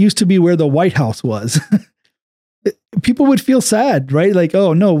used to be where the White House was. People would feel sad, right? Like,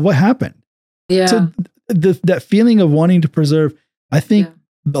 oh no, what happened? Yeah. So that feeling of wanting to preserve, I think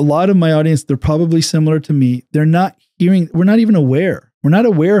a lot of my audience, they're probably similar to me. They're not hearing, we're not even aware. We're not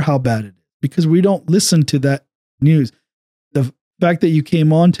aware how bad it is because we don't listen to that news. The fact that you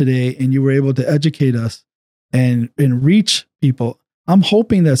came on today and you were able to educate us and reach people, I'm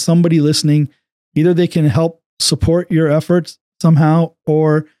hoping that somebody listening, either they can help support your efforts somehow,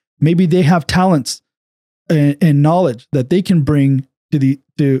 or maybe they have talents and knowledge that they can bring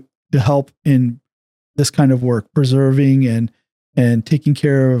to help in this kind of work, preserving and taking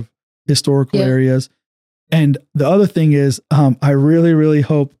care of historical areas. And the other thing is, I really, really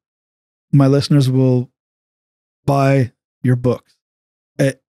hope my listeners will buy your books.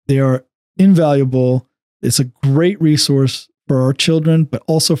 They are invaluable. It's a great resource for our children, but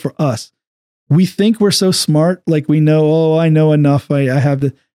also for us. We think we're so smart, like we know, I know enough. I have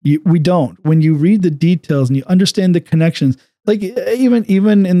the. We don't. When you read the details and you understand the connections, like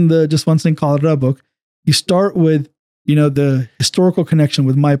even in the Just One Singh Kalra book, you start with the historical connection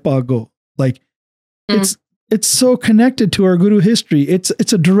with Mai Pago. Like it's so connected to our Guru history. It's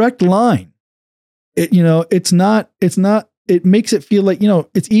a direct line. It's not. It makes it feel like,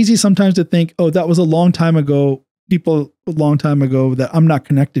 it's easy sometimes to think, oh, that was a long time ago, people a long time ago that I'm not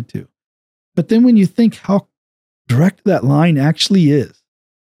connected to. But then when you think how direct that line actually is,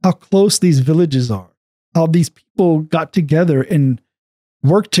 how close these villages are, how these people got together and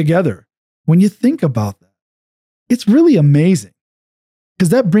worked together, when you think about that, it's really amazing because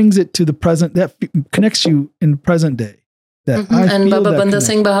that brings it to the present, that connects you in the present day. And Baba Banda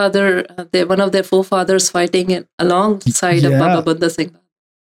Singh Bahadur, one of their forefathers fighting alongside of Baba Banda Singh.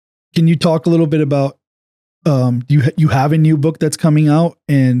 Can you talk a little bit about, you have a new book that's coming out,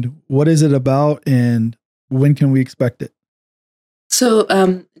 and what is it about, and when can we expect it? So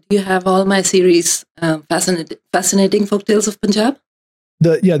you have all my series, Fascinating Folktales of Punjab?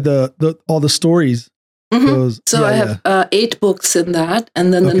 All the stories. I have 8 books in that,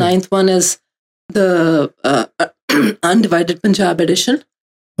 and then the 9th one is the Undivided Punjab edition.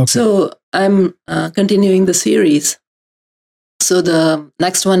 Okay. So I'm continuing the series. So the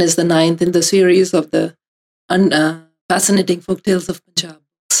next one is the 9th in the series of the Fascinating Folktales of Punjab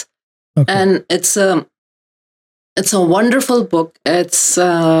books. Okay. And it's a wonderful book. It's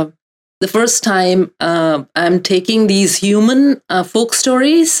the first time I'm taking these human folk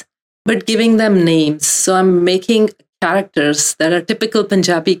stories, but giving them names. So I'm making characters that are typical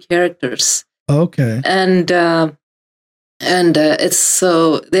Punjabi characters. Okay. And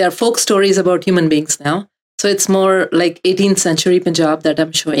they are folk stories about human beings now. So it's more like 18th century Punjab that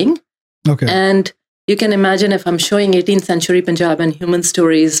I'm showing. Okay. And you can imagine if I'm showing 18th century Punjab and human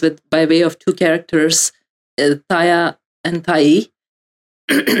stories by way of 2 characters, Taya and Tai,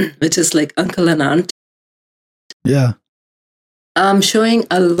 which is like uncle and aunt. Yeah. I'm showing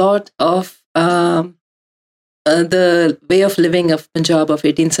a lot of the way of living of Punjab of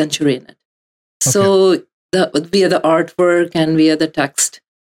 18th century in it. So via the artwork and via the text.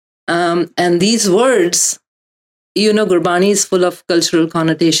 And these words Gurbani is full of cultural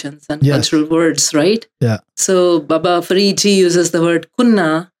connotations and cultural words, right? Yeah. So Baba Faridji uses the word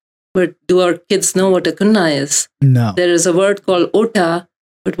kunna, but do our kids know what a kunna is? No. There is a word called ota,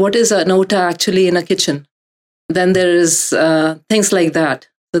 but what is an ota actually in a kitchen? Then there is things like that.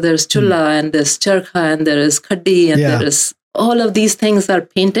 So there's chulla and there's charkha and there is khaddi and there is all of these things are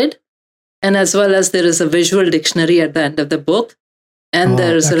painted. And as well as there is a visual dictionary at the end of the book. And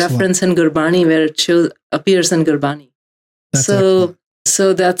there's a reference in Gurbani where it appears in Gurbani. So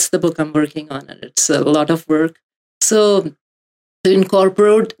that's the book I'm working on. And it's a lot of work. So to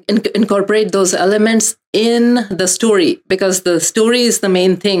incorporate those elements in the story, because the story is the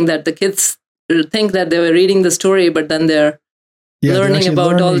main thing that the kids think that they were reading the story, but then they're learning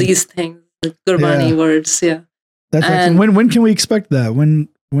about all these things, like Gurbani words. Yeah. That's excellent. When can we expect that? When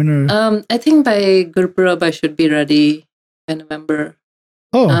are... I think by Gurpurab I should be ready in November.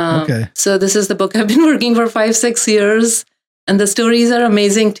 Oh, okay. So this is the book I've been working for 5-6 years. And the stories are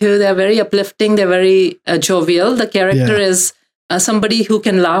amazing too. They're very uplifting. They're very jovial. The character is somebody who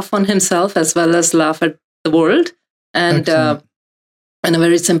can laugh on himself as well as laugh at the world. And a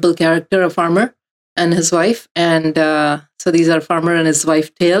very simple character, a farmer and his wife. And so these are farmer and his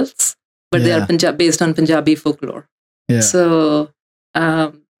wife tales, but they are based on Punjabi folklore. Yeah. So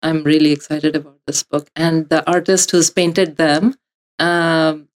I'm really excited about this book. And the artist who's painted them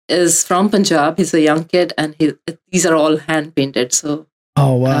is from Punjab. He's a young kid, and these are all hand painted. So,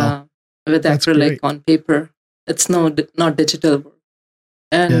 with acrylic on paper. It's not digital work.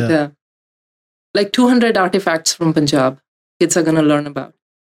 And like 200 artifacts from Punjab, kids are going to learn about.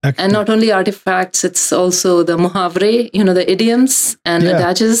 Excellent. And not only artifacts, it's also the muhavre, the idioms and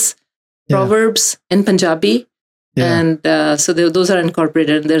adages, proverbs in Punjabi. Yeah. And so those are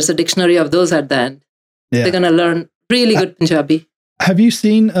incorporated. And there's a dictionary of those at the end. Yeah. They're going to learn really good Punjabi. Have you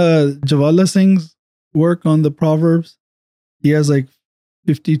seen Jawala Singh's work on the proverbs? He has like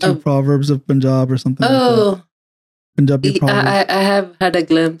 52 proverbs of Punjab or something like that. Punjabi proverbs. I have had a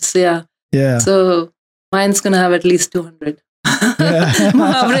glimpse, yeah. So mine's going to have at least 200.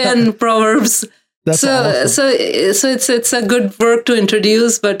 Muhavre and proverbs. That's awesome. So it's a good work to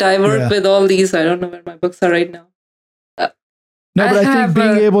introduce, but I work with all these. I don't know where my books are right now. No, but I think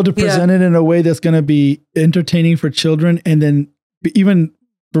being able to present it in a way that's going to be entertaining for children, and then even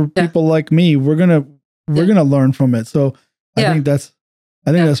for people like me, we're gonna learn from it. So I think that's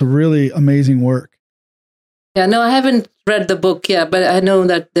really amazing work. Yeah, no, I haven't read the book yet, but I know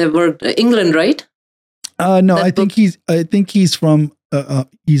that they worked England, right? No, I think he's from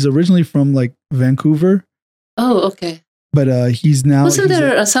he's originally from like Vancouver. Oh, okay. But he's now. Wasn't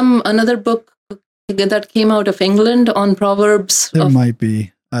there another book that came out of England on proverbs? There might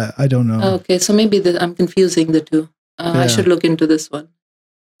be. I don't know. Okay, so maybe I'm confusing the two. I should look into this one.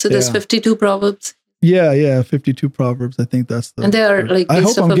 So there's 52 proverbs. Yeah, 52 proverbs. I think that's the. And they are like. I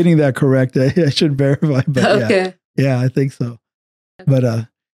hope I'm getting that correct. I should verify, but okay. Yeah, I think so. But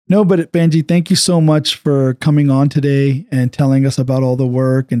no, but Banji, thank you so much for coming on today and telling us about all the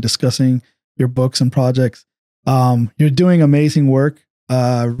work and discussing your books and projects. You're doing amazing work,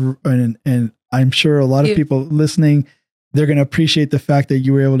 and I'm sure a lot of people listening, they're going to appreciate the fact that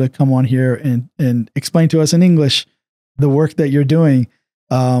you were able to come on here and explain to us in English the work that you're doing,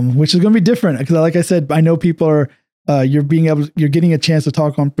 which is going to be different. Because like I said, I know people are, you're getting a chance to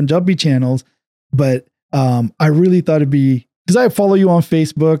talk on Punjabi channels, but I really thought it'd be, because I follow you on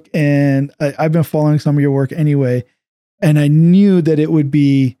Facebook and I've been following some of your work anyway. And I knew that it would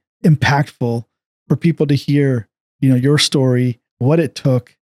be impactful for people to hear, your story, what it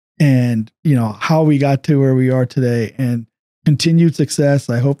took, and, how we got to where we are today, and continued success.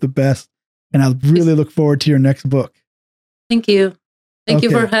 I hope the best. And I really look forward to your next book. Thank you. Thank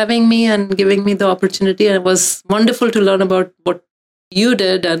you for having me and giving me the opportunity. And it was wonderful to learn about what you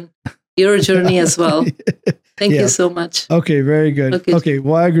did and your journey as well. Thank you so much. Okay, very good. Okay,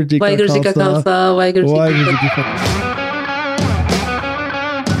 Waheguru Ji Ka Khalsa, Waheguru Ji Ka Khalsa, Waheguru Ji Ki Fateh.